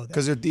 14-0.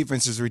 Because their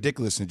defense is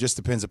ridiculous, and it just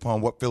depends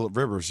upon what Phillip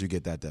Rivers you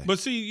get that day. But,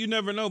 see, you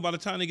never know. By the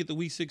time they get to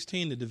Week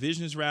 16, the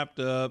division is wrapped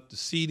up, the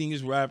seeding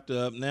is wrapped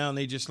up. Now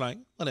they just like,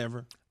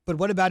 whatever. But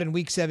what about in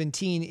Week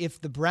 17 if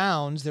the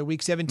Browns, their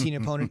Week 17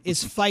 opponent,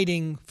 is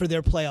fighting for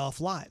their playoff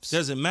lives?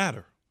 Doesn't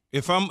matter.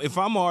 If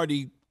I'm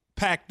already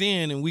packed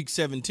in week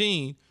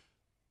 17,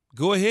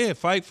 go ahead,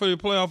 fight for your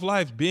playoff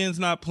life. Ben's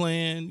not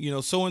playing,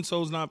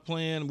 so-and-so's not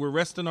playing. We're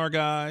resting our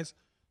guys.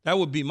 That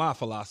would be my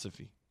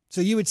philosophy. So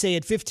you would say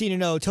at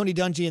 15-0, Tony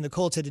Dungy and the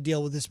Colts had to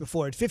deal with this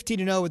before. At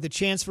 15-0 with the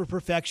chance for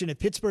perfection, if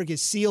Pittsburgh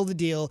has sealed the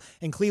deal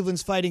and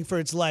Cleveland's fighting for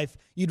its life,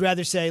 you'd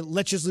rather say,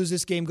 let's just lose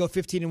this game, go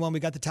 15-1, we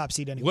got the top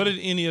seed anyway. What did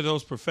any of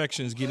those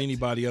perfections get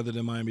anybody other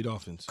than Miami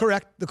Dolphins?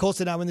 Correct. The Colts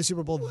did not win the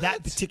Super Bowl.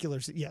 That particular,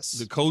 yes.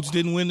 The Colts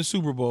didn't win the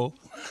Super Bowl,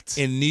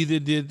 and neither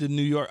did the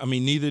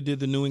neither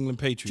did the New England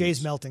Patriots.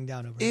 Jay's melting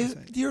down over here.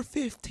 If you're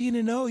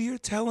 15-0, you're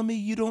telling me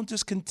you don't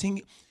just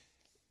continue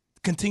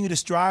to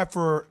strive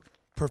for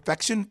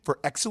perfection, for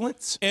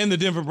excellence? And the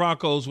Denver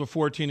Broncos were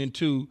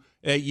 14-2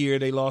 that year.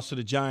 They lost to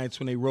the Giants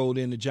when they rolled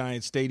in the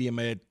Giants Stadium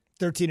at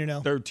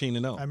 13-0.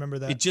 13-0. I remember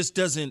that. It just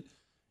doesn't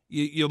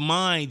your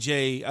mind,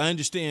 Jay. I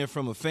understand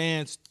from a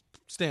fan's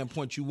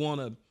standpoint, you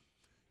want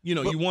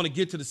to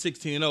get to the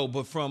 16-0,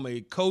 but from a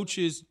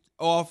coach's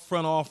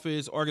front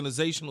office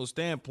organizational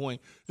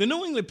standpoint, the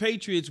New England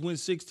Patriots went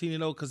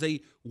 16-0 because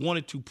they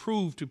wanted to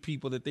prove to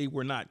people that they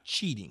were not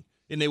cheating,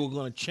 and they were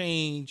going to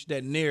change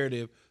that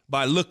narrative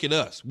by look at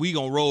us. We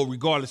going to roll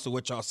regardless of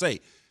what y'all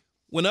say.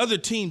 When other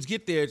teams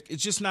get there,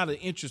 it's just not an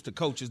interest to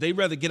coaches. They'd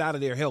rather get out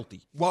of there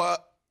healthy.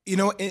 Well, in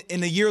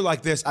a year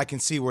like this, I can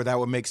see where that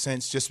would make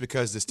sense just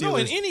because the Steelers – No,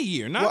 in any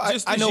year, not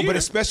just this I know, year. but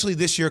especially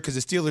this year because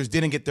the Steelers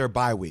didn't get their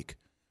bye week,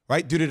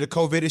 right? Due to the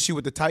COVID issue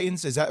with the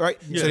Titans. Is that right?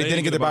 Yeah, so they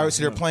didn't get their bye week,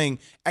 so they're yeah. playing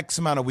X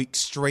amount of weeks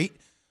straight.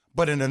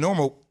 But in a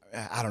normal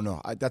 – I don't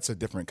know. That's a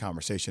different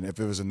conversation. If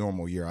it was a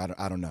normal year,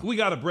 I don't know. We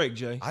got a break,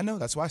 Jay. I know.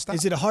 That's why I stopped.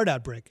 Is it a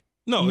hard-out break?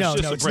 No,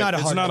 it's not a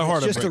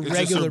hard-out. It's just a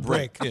regular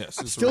break. Yes,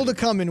 Still to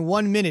come in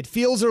 1 minute.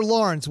 Fields or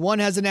Lawrence. One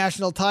has a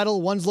national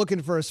title. One's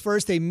looking for his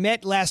first. They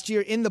met last year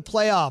in the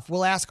playoff.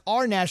 We'll ask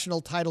our national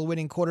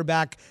title-winning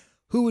quarterback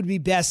who would be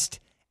best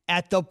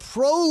at the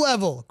pro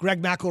level.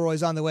 Greg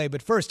McElroy's on the way.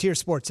 But first,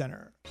 here's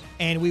SportsCenter.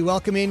 And we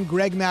welcome in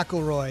Greg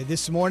McElroy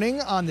this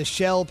morning on the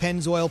Shell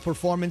Pennzoil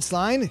Performance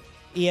Line,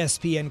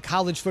 ESPN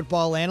college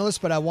football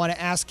analyst. But I want to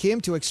ask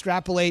him to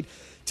extrapolate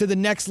to the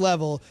next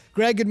level.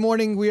 Greg, good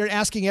morning. We are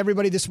asking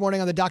everybody this morning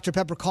on the Dr.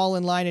 Pepper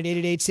call-in line at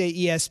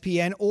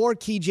 888-SAY-ESPN or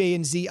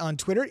KJ&Z on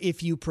Twitter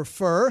if you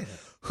prefer.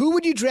 Who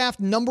would you draft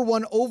number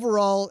 1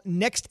 overall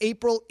next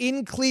April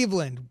in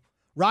Cleveland?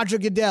 Roger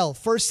Goodell,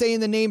 first saying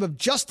the name of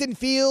Justin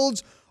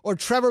Fields or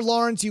Trevor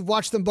Lawrence. You've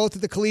watched them both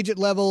at the collegiate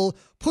level.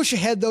 Push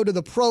ahead, though, to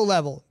the pro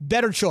level.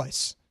 Better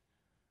choice.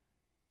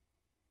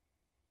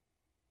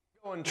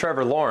 Going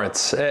Trevor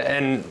Lawrence.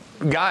 And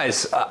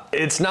guys,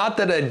 it's not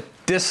that I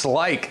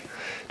dislike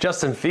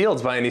Justin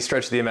Fields by any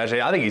stretch of the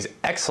imagination. I think he's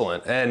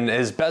excellent, and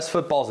his best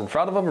football's in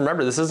front of him.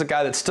 Remember, this is a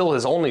guy that still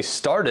has only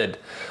started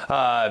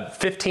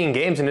 15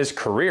 games in his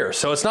career.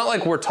 So it's not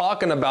like we're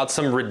talking about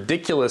some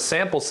ridiculous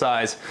sample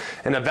size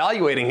and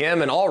evaluating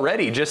him. And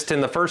already, just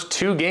in the first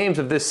 2 games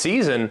of this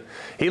season,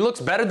 he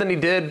looks better than he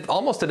did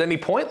almost at any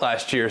point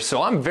last year.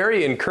 So I'm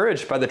very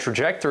encouraged by the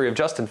trajectory of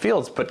Justin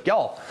Fields. But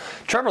y'all,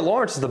 Trevor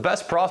Lawrence is the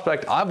best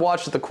prospect I've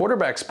watched at the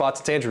quarterback spot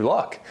since Andrew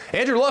Luck.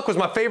 Andrew Luck was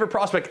my favorite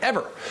prospect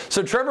ever.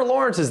 So Trevor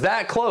Lawrence is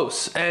that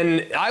close.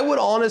 And I would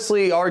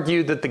honestly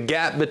argue that the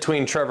gap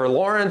between Trevor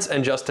Lawrence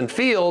and Justin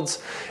Fields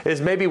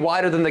is maybe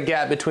wider than the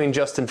gap between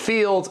Justin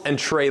Fields and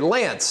Trey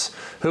Lance,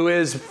 who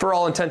is, for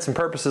all intents and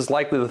purposes,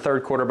 likely the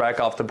 3rd quarterback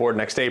off the board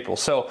next April.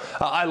 So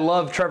I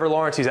love Trevor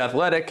Lawrence. He's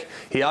athletic.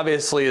 He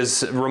obviously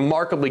is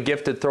remarkably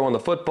gifted throwing the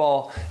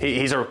football.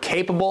 He's a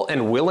capable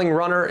and willing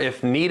runner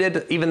if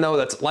needed, even though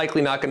that's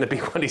likely not going to be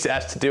what he's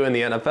asked to do in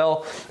the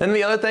NFL. And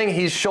the other thing,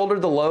 he's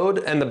shouldered the load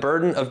and the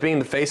burden of being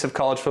the face of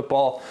college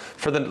football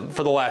for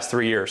the last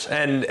 3 years.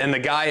 And the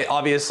guy,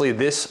 obviously,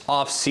 this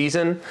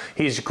offseason,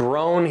 he's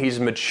grown, he's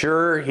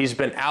mature, he's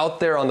been out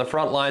there on the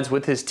front lines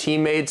with his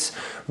teammates,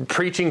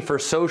 preaching for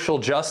social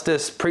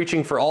justice,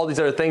 preaching for all these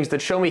other things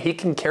that show me he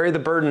can carry the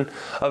burden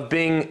of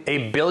being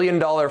a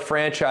billion-dollar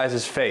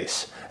franchise's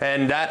face.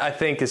 And that, I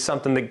think, is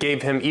something that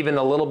gave him even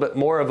a little bit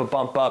more of a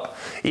bump up,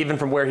 even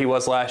from where he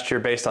was last year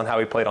based on how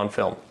he played on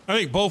film. I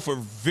think both are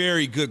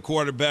very good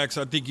quarterbacks.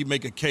 I think you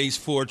make a case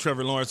for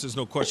Trevor Lawrence. There's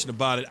no question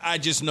about it. I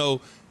just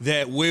know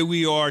that where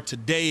we are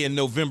today in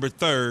November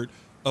 3rd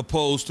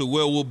opposed to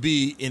where we'll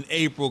be in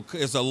April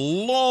is a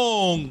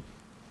long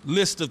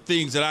list of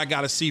things that I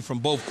got to see from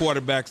both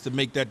quarterbacks to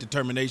make that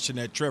determination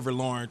that Trevor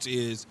Lawrence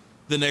is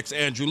the next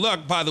Andrew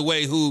Luck, by the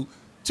way, who,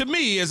 to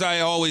me, as I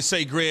always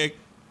say, Greg,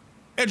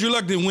 Andrew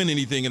Luck didn't win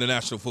anything in the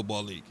National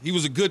Football League. He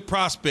was a good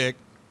prospect,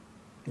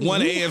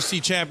 won an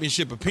AFC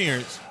championship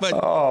appearance,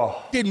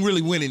 but didn't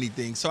really win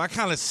anything. So I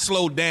kind of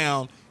slowed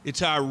down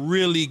until I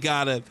really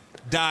got to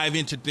dive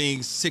into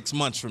things 6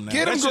 months from now.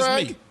 Get him, That's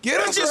Greg. just me. Get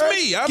him, That's just Greg.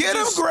 me. Get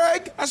him,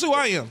 Greg. That's who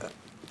I am.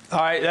 All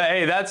right,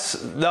 hey,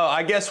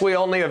 I guess we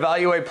only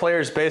evaluate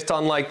players based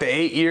on like the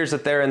 8 years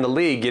that they're in the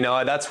league. You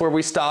know, that's where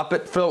we stop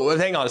it.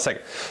 Hang on a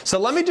second. So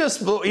let me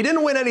he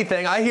didn't win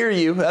anything. I hear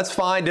you. That's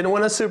fine. Didn't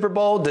win a Super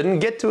Bowl. Didn't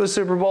get to a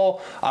Super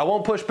Bowl. I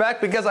won't push back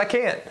because I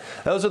can't.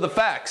 Those are the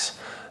facts.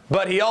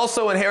 But he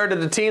also inherited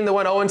a team that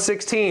went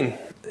 0-16.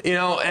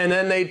 and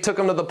then they took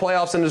him to the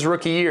playoffs in his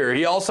rookie year.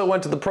 He also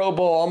went to the Pro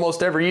Bowl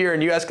almost every year,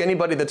 and you ask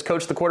anybody that's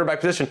coached the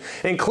quarterback position,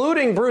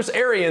 including Bruce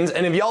Arians,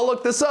 and if y'all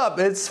look this up,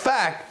 it's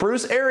fact.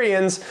 Bruce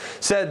Arians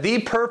said the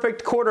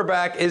perfect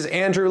quarterback is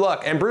Andrew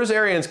Luck, and Bruce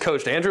Arians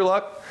coached Andrew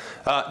Luck,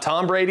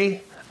 Tom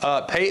Brady,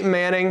 Peyton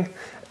Manning,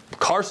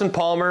 Carson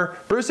Palmer.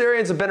 Bruce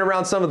Arians have been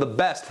around some of the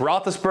best,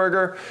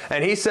 Roethlisberger,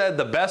 and he said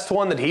the best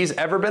one that he's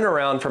ever been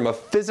around from a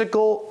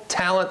physical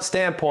talent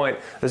standpoint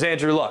is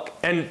Andrew Luck.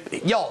 And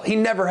y'all, he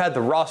never had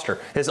the roster.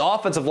 His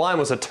offensive line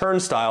was a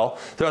turnstile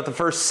throughout the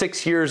first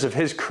 6 years of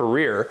his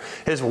career.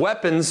 His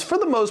weapons, for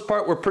the most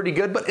part, were pretty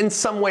good, but in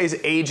some ways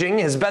aging.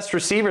 His best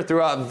receiver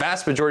throughout the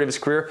vast majority of his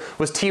career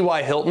was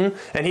T.Y. Hilton,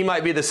 and he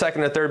might be the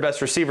second or third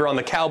best receiver on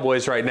the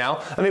Cowboys right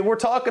now. I mean, we're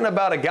talking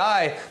about a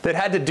guy that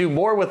had to do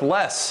more with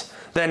less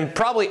than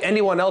probably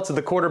anyone else at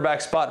the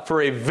quarterback spot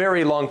for a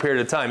very long period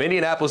of time.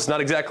 Indianapolis is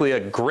not exactly a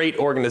great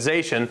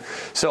organization,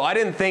 so I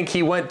didn't think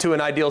he went to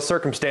an ideal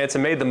circumstance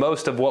and made the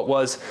most of what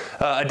was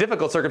a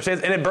difficult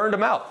circumstance, and it burned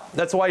him out.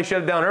 That's why he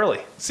shut it down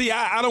early. See,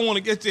 I don't want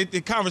to get – the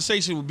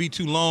conversation would be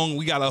too long.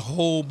 We got a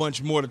whole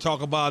bunch more to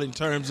talk about in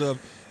terms of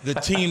the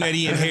team that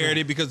he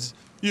inherited because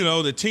 –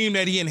 the team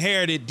that he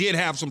inherited did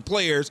have some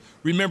players.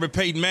 Remember,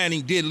 Peyton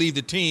Manning did leave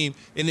the team,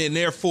 and then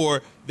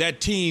therefore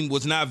that team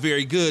was not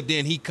very good.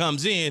 Then he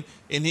comes in,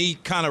 and he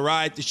kind of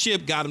ride the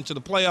ship, got him to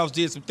the playoffs,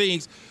 did some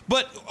things.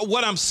 But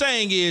what I'm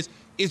saying is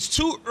it's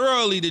too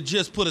early to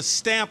just put a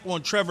stamp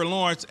on Trevor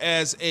Lawrence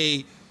as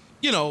a,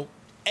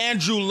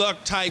 Andrew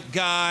Luck type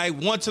guy,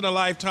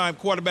 once-in-a-lifetime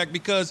quarterback,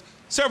 because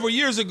several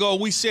years ago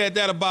we said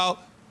that about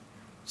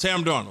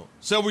Sam Darnold.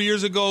 Several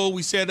years ago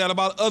we said that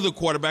about other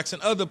quarterbacks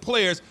and other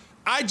players.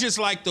 I just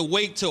like to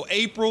wait till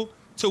April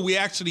till we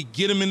actually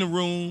get them in the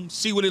room,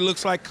 see what it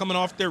looks like coming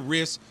off their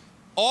wrists,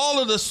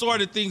 all of the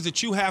sort of things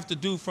that you have to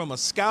do from a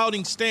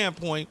scouting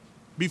standpoint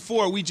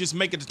before we just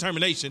make a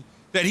determination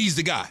that he's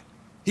the guy.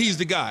 He's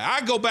the guy.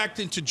 I go back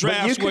into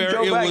drafts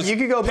where it was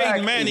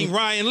Peyton Manning,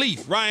 Ryan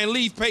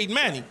Leaf, Peyton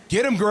Manning.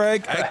 Get him,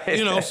 Greg.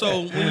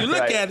 So when you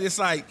look at it, it's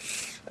like,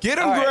 get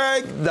him,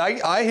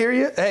 Greg. I hear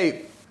you.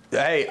 Hey,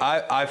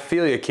 I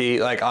feel you,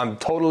 Key. Like, I'm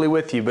totally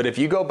with you. But if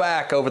you go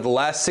back over the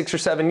last 6 or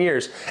 7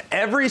 years,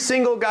 every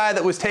single guy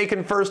that was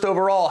taken first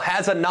overall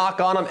has a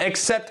knock on him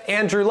except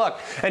Andrew Luck.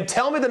 And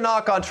tell me the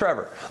knock on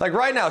Trevor. Like,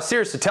 right now,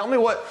 seriously, tell me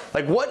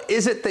what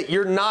is it that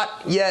you're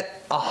not yet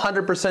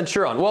 100%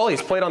 sure on? Well,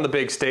 he's played on the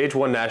big stage,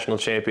 won national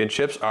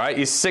championships. All right,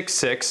 he's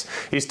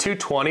 6'6". He's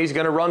 220. He's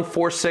going to run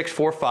 4'6",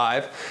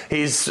 4'5".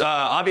 He's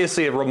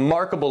obviously a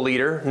remarkable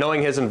leader,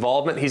 knowing his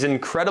involvement. He's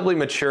incredibly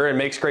mature and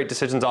makes great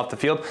decisions off the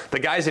field. The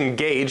guy's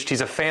engaged.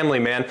 He's a family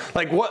man.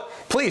 Like, what?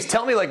 Please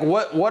tell me,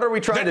 what are we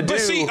trying to do? But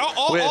see,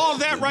 all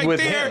that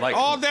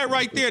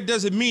right there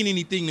doesn't mean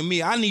anything to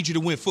me. I need you to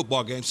win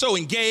football games. So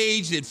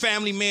engaged and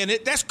family man,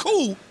 that's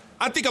cool.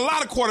 I think a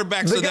lot of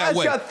quarterbacks are that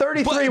way. The guy's got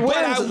 33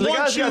 wins. The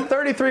guy's got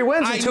 33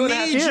 wins in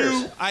 2.5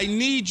 years. I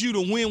need you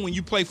to win when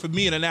you play for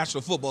me in the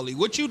National Football League.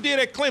 What you did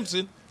at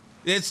Clemson,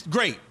 that's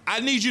great. I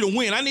need you to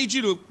win. I need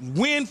you to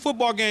win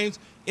football games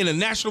in the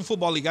National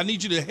Football League. I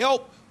need you to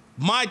help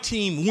my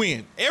team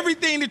win.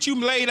 Everything that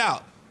you laid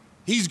out,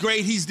 he's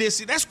great, he's this,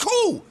 that's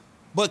cool.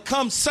 But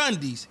come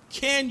Sundays,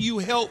 can you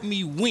help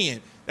me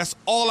win? That's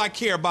all I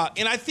care about,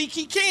 and I think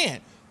he can.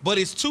 But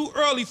it's too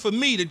early for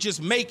me to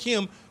just make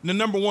him the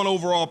number 1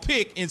 overall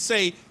pick and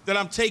say that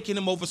I'm taking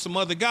him over some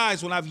other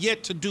guys when I've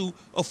yet to do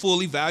a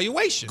full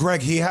evaluation.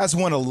 Greg, he has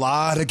won a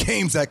lot of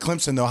games at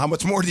Clemson, though. How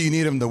much more do you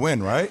need him to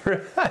win, right?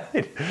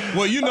 Right.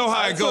 Well, you know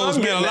how it goes,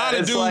 man.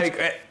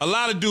 A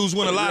lot of dudes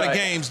win a lot of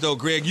games, though,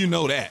 Greg. You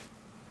know that.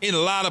 In a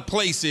lot of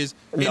places,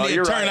 and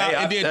then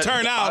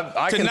turn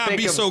out to not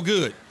be so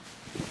good.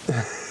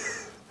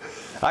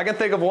 I can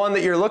think of one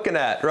that you're looking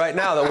at right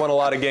now that won a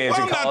lot of games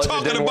in college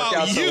and didn't work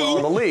out so well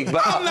in the league.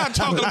 But I'm not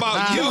talking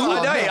about you.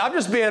 I'm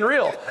just being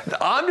real.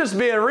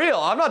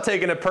 I'm not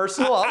taking it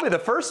personal. I'll be the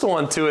first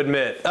one to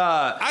admit.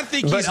 I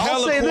think he's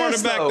hella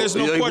quarterback. There's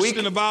no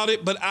question about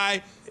it. But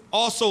I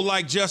also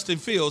like Justin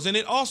Fields. And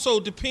it also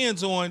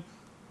depends on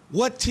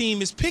what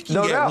team is picking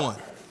at one.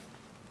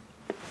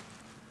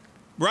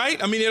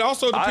 Right? I mean, it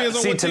also depends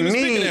on what team is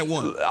picking at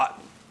one.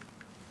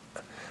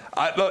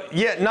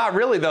 Not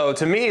really, though.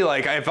 To me,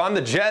 like, if I'm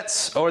the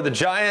Jets or the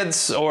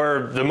Giants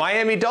or the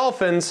Miami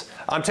Dolphins,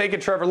 I'm taking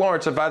Trevor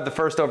Lawrence if I have the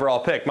first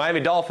overall pick. Miami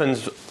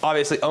Dolphins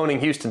obviously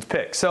owning Houston's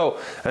pick. So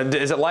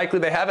is it likely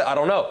they have it? I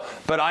don't know.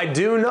 But I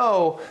do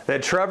know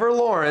that Trevor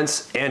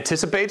Lawrence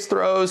anticipates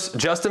throws.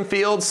 Justin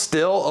Fields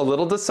still a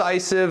little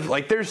decisive.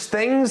 Like, there's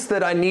things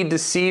that I need to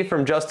see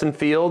from Justin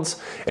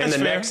Fields in the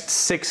next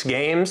 6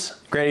 games.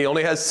 Granted, he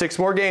only has 6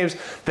 more games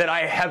that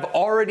I have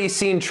already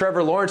seen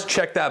Trevor Lawrence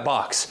check that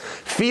box.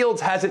 Fields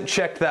hasn't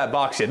checked that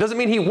box yet. Doesn't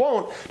mean he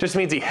won't, just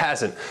means he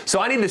hasn't. So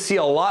I need to see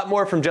a lot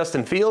more from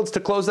Justin Fields to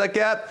close that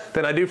gap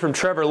than I do from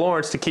Trevor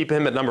Lawrence to keep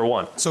him at number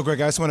 1. So,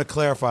 Greg, I just want to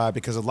clarify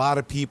because a lot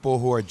of people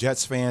who are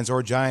Jets fans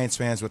or Giants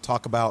fans would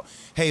talk about,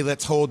 hey,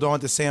 let's hold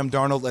on to Sam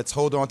Darnold. Let's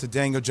hold on to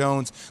Daniel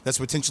Jones. Let's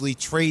potentially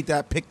trade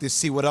that pick to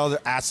see what other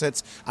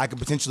assets I could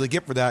potentially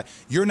get for that.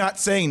 You're not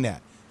saying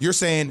that. You're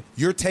saying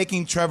you're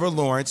taking Trevor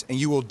Lawrence and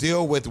you will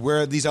deal with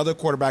where these other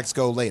quarterbacks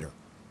go later.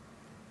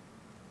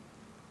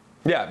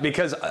 Yeah,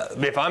 because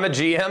if I'm a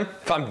GM,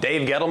 if I'm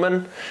Dave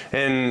Gettleman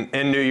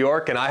in New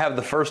York and I have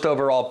the first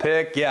overall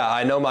pick, yeah,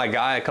 I know my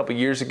guy a couple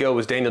years ago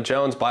was Daniel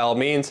Jones, by all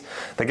means.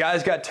 The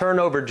guy's got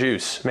turnover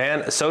juice,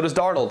 man. So does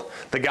Darnold.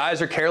 The guys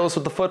are careless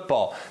with the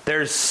football.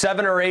 There's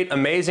 7 or 8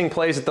 amazing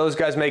plays that those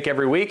guys make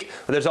every week,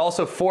 but there's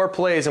also 4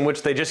 plays in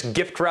which they just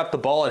gift wrap the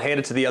ball and hand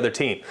it to the other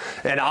team.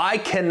 And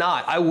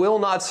I will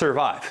not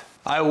survive.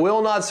 I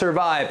will not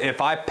survive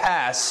if I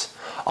pass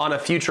on a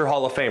future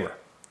Hall of Famer.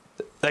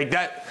 Like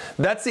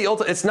that's the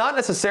ultimate. It's not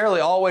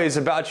necessarily always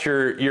about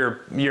your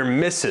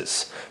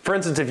misses. For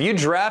instance, if you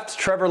draft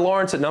Trevor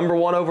Lawrence at number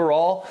 1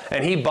 overall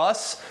and he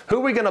busts, who are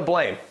we going to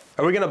blame?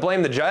 Are we going to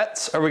blame the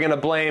Jets? Are we going to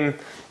blame,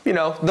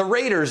 the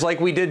Raiders like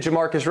we did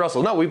Jamarcus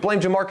Russell? No, we blame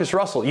Jamarcus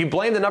Russell. You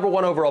blame the number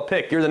 1 overall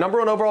pick. You're the number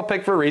 1 overall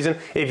pick for a reason.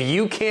 If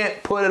you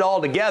can't put it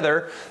all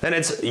together, then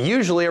it's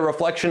usually a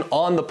reflection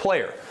on the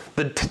player.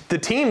 The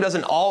team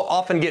doesn't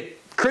often get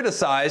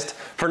criticized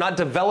for not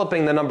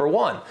developing the number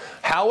 1.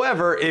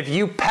 However, if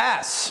you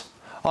pass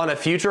on a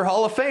future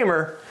Hall of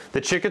Famer,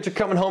 the chickens are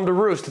coming home to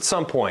roost at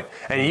some point,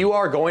 and you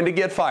are going to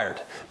get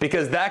fired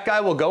because that guy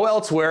will go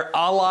elsewhere,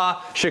 a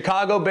la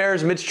Chicago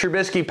Bears, Mitch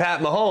Trubisky, Pat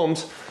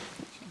Mahomes.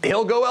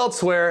 He'll go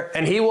elsewhere,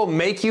 and he will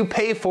make you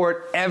pay for it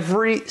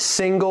every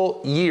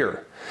single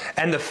year,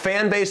 and the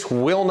fan base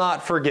will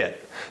not forget.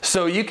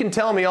 So you can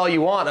tell me all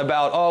you want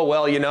about,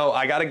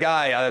 I got a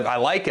guy, I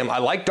like him. I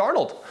like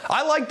Darnold.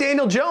 I like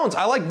Daniel Jones.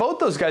 I like both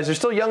those guys. They're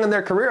still young in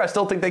their career. I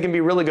still think they can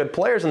be really good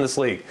players in this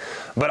league.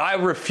 But I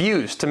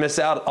refuse to miss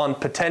out on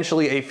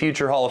potentially a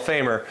future Hall of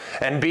Famer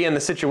and be in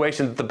the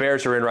situation that the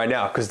Bears are in right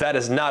now, because that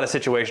is not a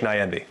situation I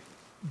envy.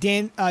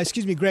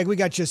 Greg, we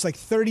got just like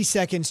 30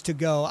 seconds to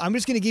go. I'm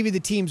just going to give you the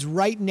teams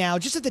right now,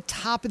 just at the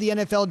top of the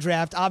NFL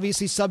draft,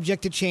 obviously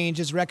subject to change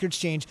as records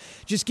change.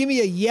 Just give me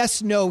a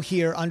yes-no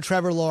here on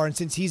Trevor Lawrence,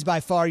 since he's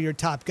by far your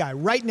top guy.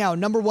 Right now,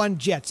 number 1,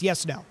 Jets,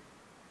 yes-no.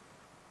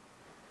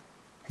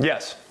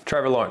 Yes,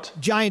 Trevor Lawrence.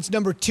 Giants,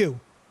 number 2.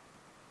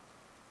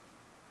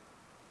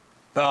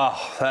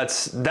 Oh,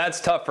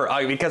 that's tough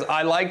because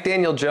I like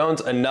Daniel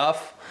Jones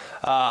enough.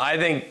 I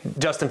think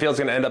Justin Fields is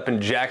going to end up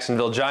in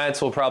Jacksonville. Giants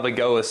will probably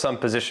go with some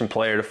position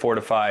player to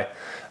fortify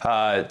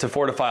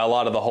a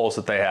lot of the holes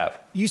that they have.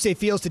 You say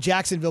Fields to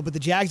Jacksonville, but the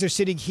Jags are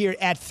sitting here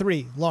at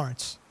 3.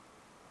 Lawrence.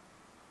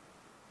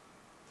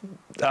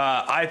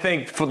 I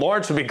think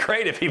Lawrence would be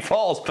great if he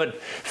falls, but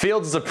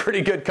Fields is a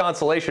pretty good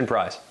consolation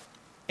prize.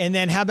 And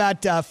then how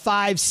about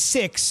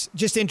 5-6?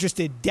 Just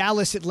interested.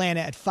 Dallas,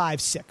 Atlanta at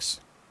 5-6.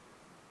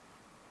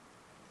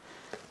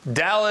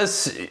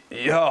 Dallas,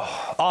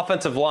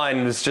 offensive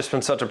line has just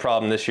been such a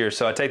problem this year.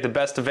 So I take the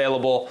best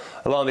available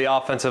along the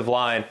offensive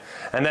line.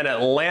 And then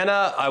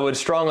Atlanta, I would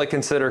strongly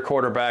consider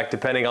quarterback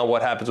depending on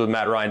what happens with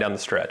Matt Ryan down the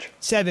stretch.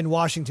 7,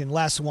 Washington,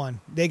 last one.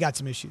 They got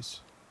some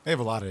issues. They have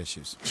a lot of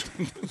issues.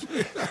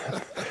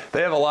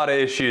 They have a lot of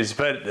issues,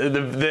 but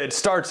it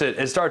starts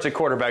at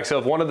quarterback. So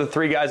if one of the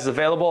 3 guys is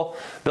available,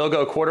 they'll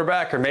go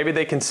quarterback, or maybe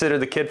they consider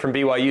the kid from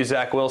BYU,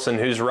 Zach Wilson,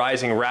 who's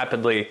rising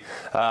rapidly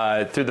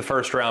through the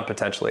first round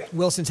potentially.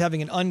 Wilson's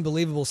having an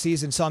unbelievable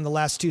season. Saw him the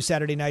last 2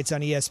 Saturday nights on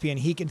ESPN.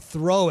 He can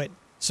throw it,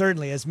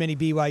 certainly, as many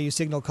BYU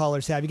signal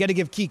callers have. You got to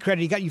give Key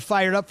credit. He got you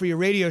fired up for your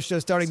radio show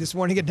starting this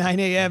morning at 9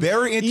 a.m.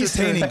 Very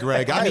entertaining, Eastern,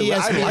 Greg. I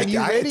like it.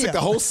 I took the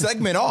whole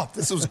segment off.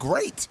 This was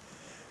great.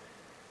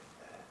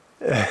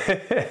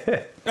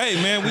 Hey,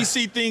 man, we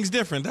see things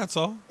different. That's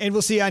all. And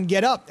we'll see you on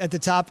Get Up at the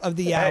top of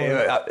the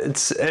hour.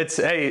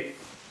 Hey,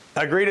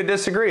 agree to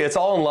disagree. It's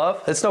all in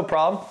love. It's no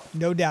problem.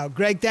 No doubt.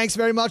 Greg, thanks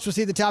very much. We'll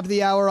see you at the top of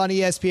the hour on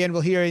ESPN.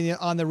 We'll hear you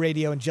on the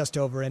radio in just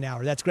over an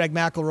hour. That's Greg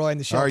McElroy and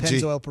the Shell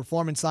Pennzoil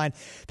Performance Line.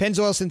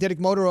 Pennzoil synthetic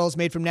motor oil is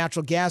made from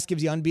natural gas,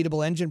 gives you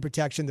unbeatable engine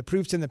protection. The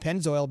proof's in the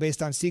Pennzoil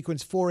based on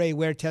sequence 4A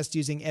wear test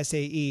using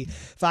SAE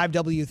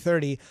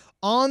 5W30.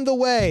 On the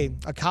way,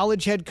 a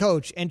college head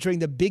coach entering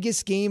the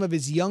biggest game of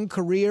his young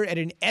career at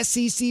an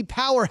SEC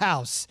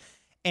powerhouse,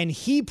 and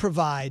he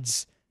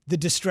provides the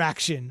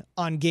distraction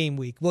on game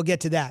week. We'll get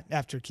to that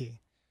after Key.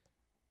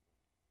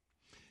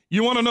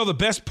 You want to know the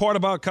best part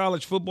about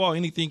college football?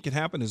 Anything can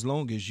happen as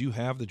long as you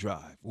have the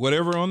drive.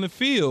 Whatever on the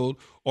field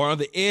or on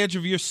the edge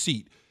of your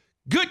seat,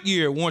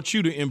 Goodyear wants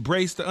you to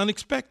embrace the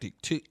unexpected,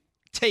 to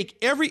take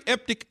every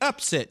epic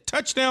upset,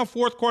 touchdown,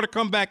 fourth quarter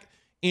comeback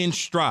in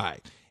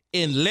stride,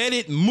 and let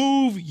it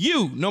move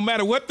you, no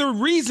matter what the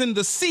reason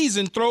the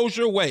season throws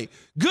your way.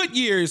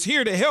 Goodyear is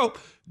here to help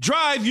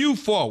drive you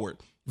forward.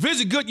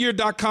 Visit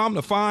Goodyear.com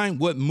to find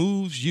what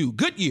moves you.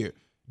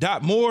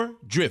 Goodyear.more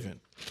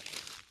driven.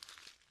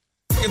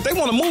 If they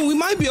want to move, we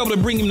might be able to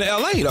bring him to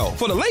L.A., though,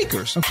 for the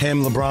Lakers.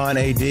 Him, LeBron,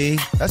 AD.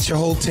 That's your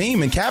whole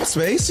team in cap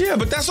space. Yeah,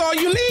 but that's all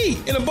you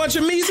need in a bunch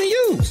of me's and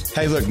you's.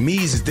 Hey, look,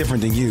 me's is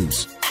different than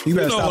you's. You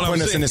better stop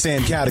putting us in the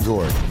same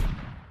category.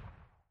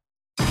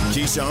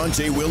 Keyshawn,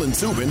 J. Will, and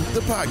Zubin,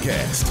 the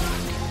podcast.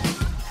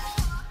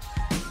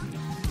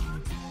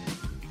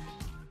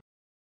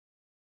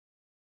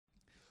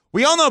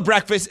 We all know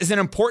breakfast is an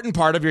important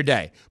part of your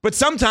day, but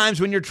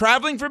sometimes when you're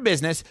traveling for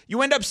business,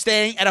 you end up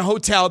staying at a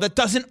hotel that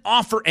doesn't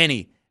offer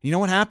any. You know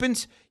what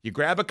happens? You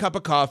grab a cup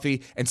of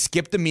coffee and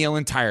skip the meal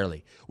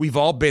entirely. We've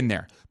all been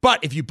there.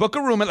 But if you book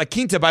a room at La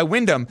Quinta by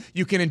Wyndham,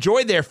 you can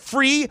enjoy their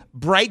free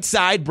Bright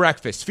Side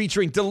breakfast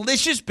featuring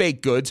delicious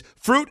baked goods,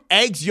 fruit,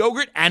 eggs,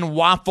 yogurt, and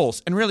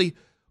waffles. And really,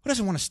 who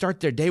doesn't want to start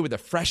their day with a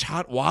fresh,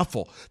 hot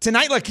waffle?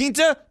 Tonight, La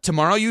Quinta,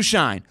 tomorrow you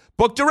shine.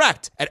 Book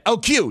direct at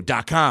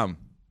lq.com.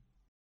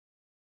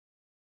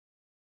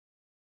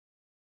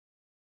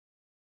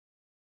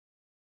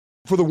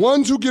 For the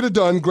ones who get it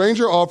done,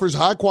 Grainger offers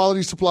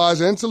high-quality supplies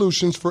and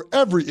solutions for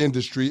every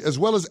industry, as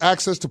well as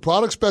access to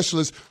product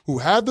specialists who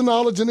have the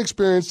knowledge and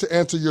experience to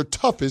answer your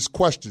toughest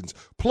questions.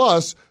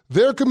 Plus,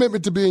 their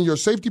commitment to being your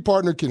safety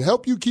partner can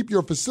help you keep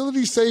your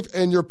facility safe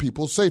and your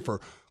people safer.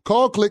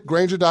 Call, click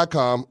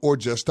Grainger.com, or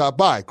just stop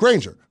by.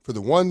 Grainger, for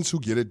the ones who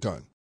get it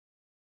done.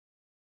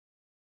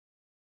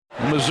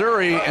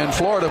 Missouri and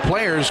Florida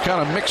players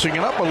kind of mixing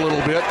it up a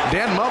little bit.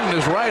 Dan Mullen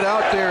is right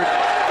out there.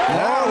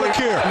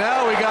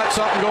 Now we got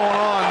something going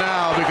on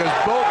now because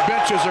both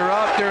benches are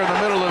out there in the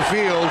middle of the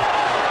field,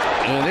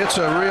 and it's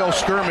a real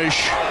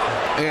skirmish,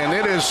 and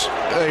it is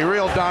a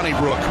real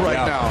Donnybrook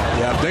now.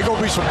 Yeah, there's going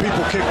to be some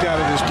people kicked out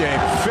of this game.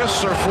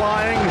 Fists are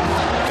flying,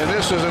 and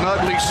this is an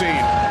ugly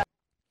scene.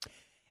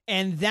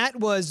 And that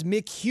was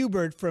Mick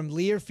Hubert from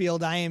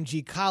Learfield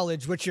IMG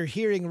College. What you're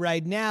hearing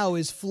right now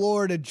is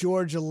Florida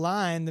Georgia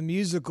Line, the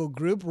musical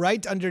group,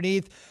 right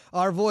underneath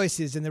our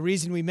voices. And the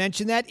reason we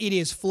mention that, it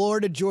is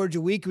Florida Georgia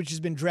week, which has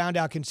been drowned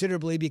out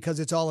considerably because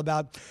it's all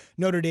about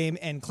Notre Dame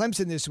and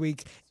Clemson this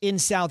week in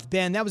South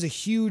Bend. That was a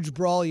huge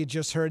brawl you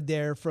just heard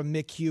there from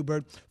Mick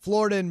Hubert.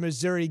 Florida and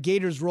Missouri,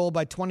 Gators roll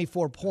by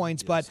 24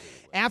 points. But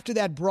after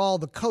that brawl,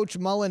 the coach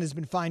Mullen has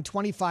been fined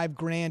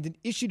 $25,000 and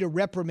issued a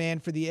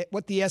reprimand for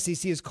what the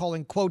SEC is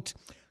calling, quote,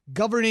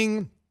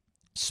 governing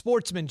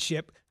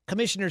sportsmanship.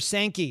 Commissioner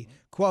Sankey,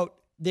 quote,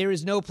 there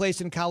is no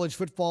place in college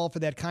football for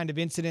that kind of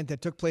incident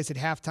that took place at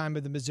halftime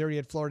of the Missouri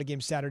at Florida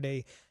game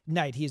Saturday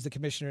night. He is the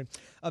commissioner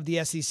of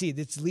the SEC.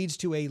 This leads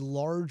to a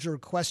larger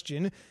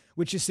question,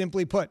 which is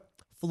simply put,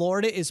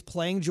 Florida is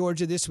playing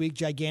Georgia this week.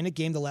 Gigantic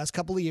game. The last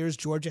couple of years,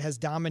 Georgia has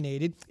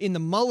dominated. In the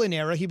Mullen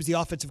era, he was the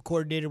offensive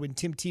coordinator when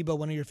Tim Tebow,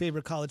 one of your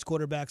favorite college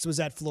quarterbacks, was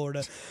at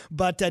Florida.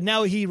 But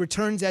now he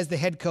returns as the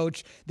head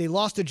coach. They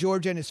lost to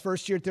Georgia in his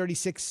first year,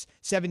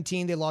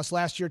 36-17. They lost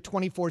last year,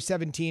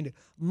 24-17.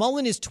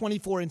 Mullen is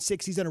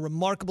 24-6. He's done a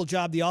remarkable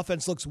job. The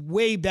offense looks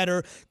way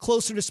better,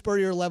 closer to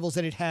Spurrier levels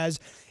than it has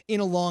in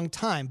a long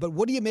time. But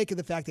what do you make of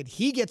the fact that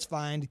he gets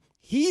fined?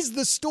 He's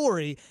the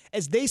story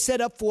as they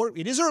set up for,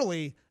 it is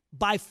early,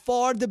 by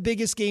far the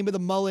biggest game of the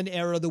Mullen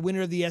era, the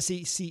winner of the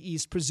SEC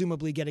East,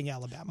 presumably getting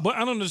Alabama. But I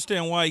don't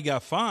understand why he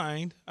got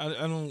fined. I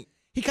don't.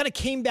 He kind of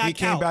came back out. He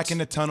came back in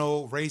the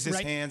tunnel, raised his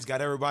hands, got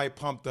everybody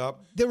pumped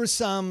up. There was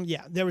stuff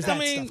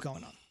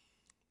going on.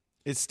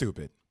 It's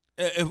stupid.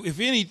 If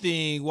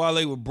anything, while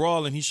they were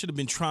brawling, he should have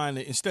been trying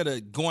to, instead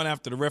of going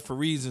after the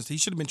referees, he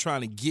should have been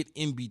trying to get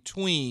in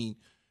between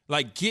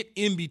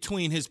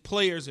his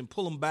players and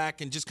pull them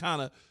back and just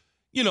kind of,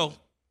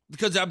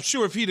 because I'm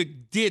sure if he'd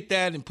have did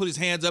that and put his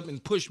hands up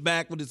and pushed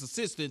back with his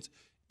assistants,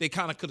 they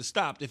kind of could have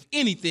stopped, if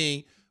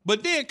anything.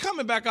 But then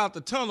coming back out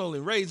the tunnel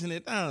and raising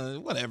it,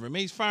 whatever.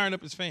 Man, he's firing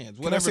up his fans.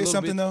 Can I say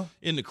something, though?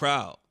 In the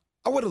crowd.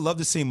 I would have loved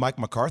to see Mike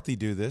McCarthy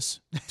do this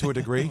to a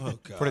degree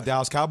for the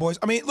Dallas Cowboys.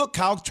 I mean, look,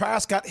 Kyle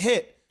Trask got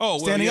hit.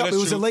 Standing up, it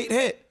was a late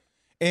hit.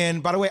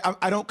 And by the way,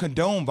 I don't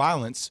condone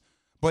violence,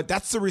 but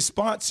that's the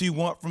response you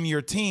want from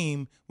your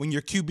team when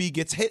your QB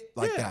gets hit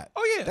like that.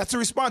 Oh, yeah. That's the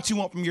response you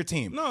want from your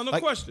team. No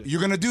question. You're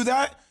going to do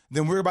that?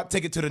 Then we're about to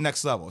take it to the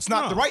next level. It's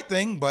not the right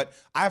thing, but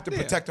I have to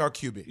protect our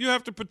QB. You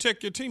have to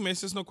protect your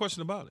teammates. There's no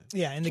question about it.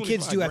 Yeah, and the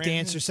kids do have to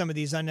answer some of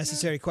these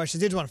unnecessary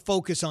questions. They just want to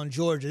focus on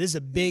Georgia. This is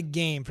a big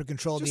game for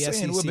control of the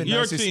SEC.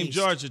 Your team,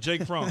 Georgia,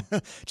 Jake Fromm.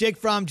 Jake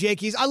Fromm,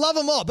 Jakey's. I love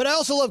them all, but I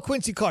also love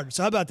Quincy Carter.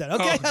 So how about that?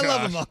 Okay, I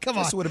love them all. Come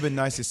on. This would have been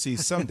nice to see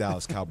some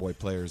Dallas Cowboy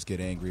players get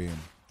angry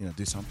and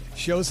do something.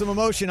 Show some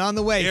emotion on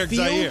the way. Eric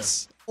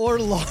Fields or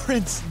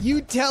Lawrence,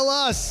 you tell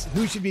us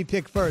who should be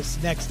picked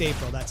first next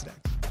April. That's next.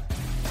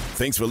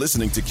 Thanks for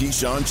listening to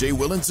Keyshawn, J.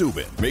 Will, and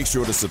Zubin. Make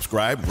sure to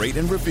subscribe, rate,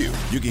 and review.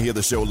 You can hear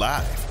the show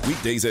live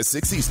weekdays at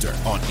 6 Eastern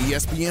on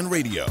ESPN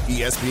Radio,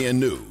 ESPN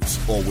News,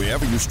 or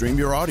wherever you stream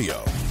your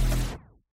audio.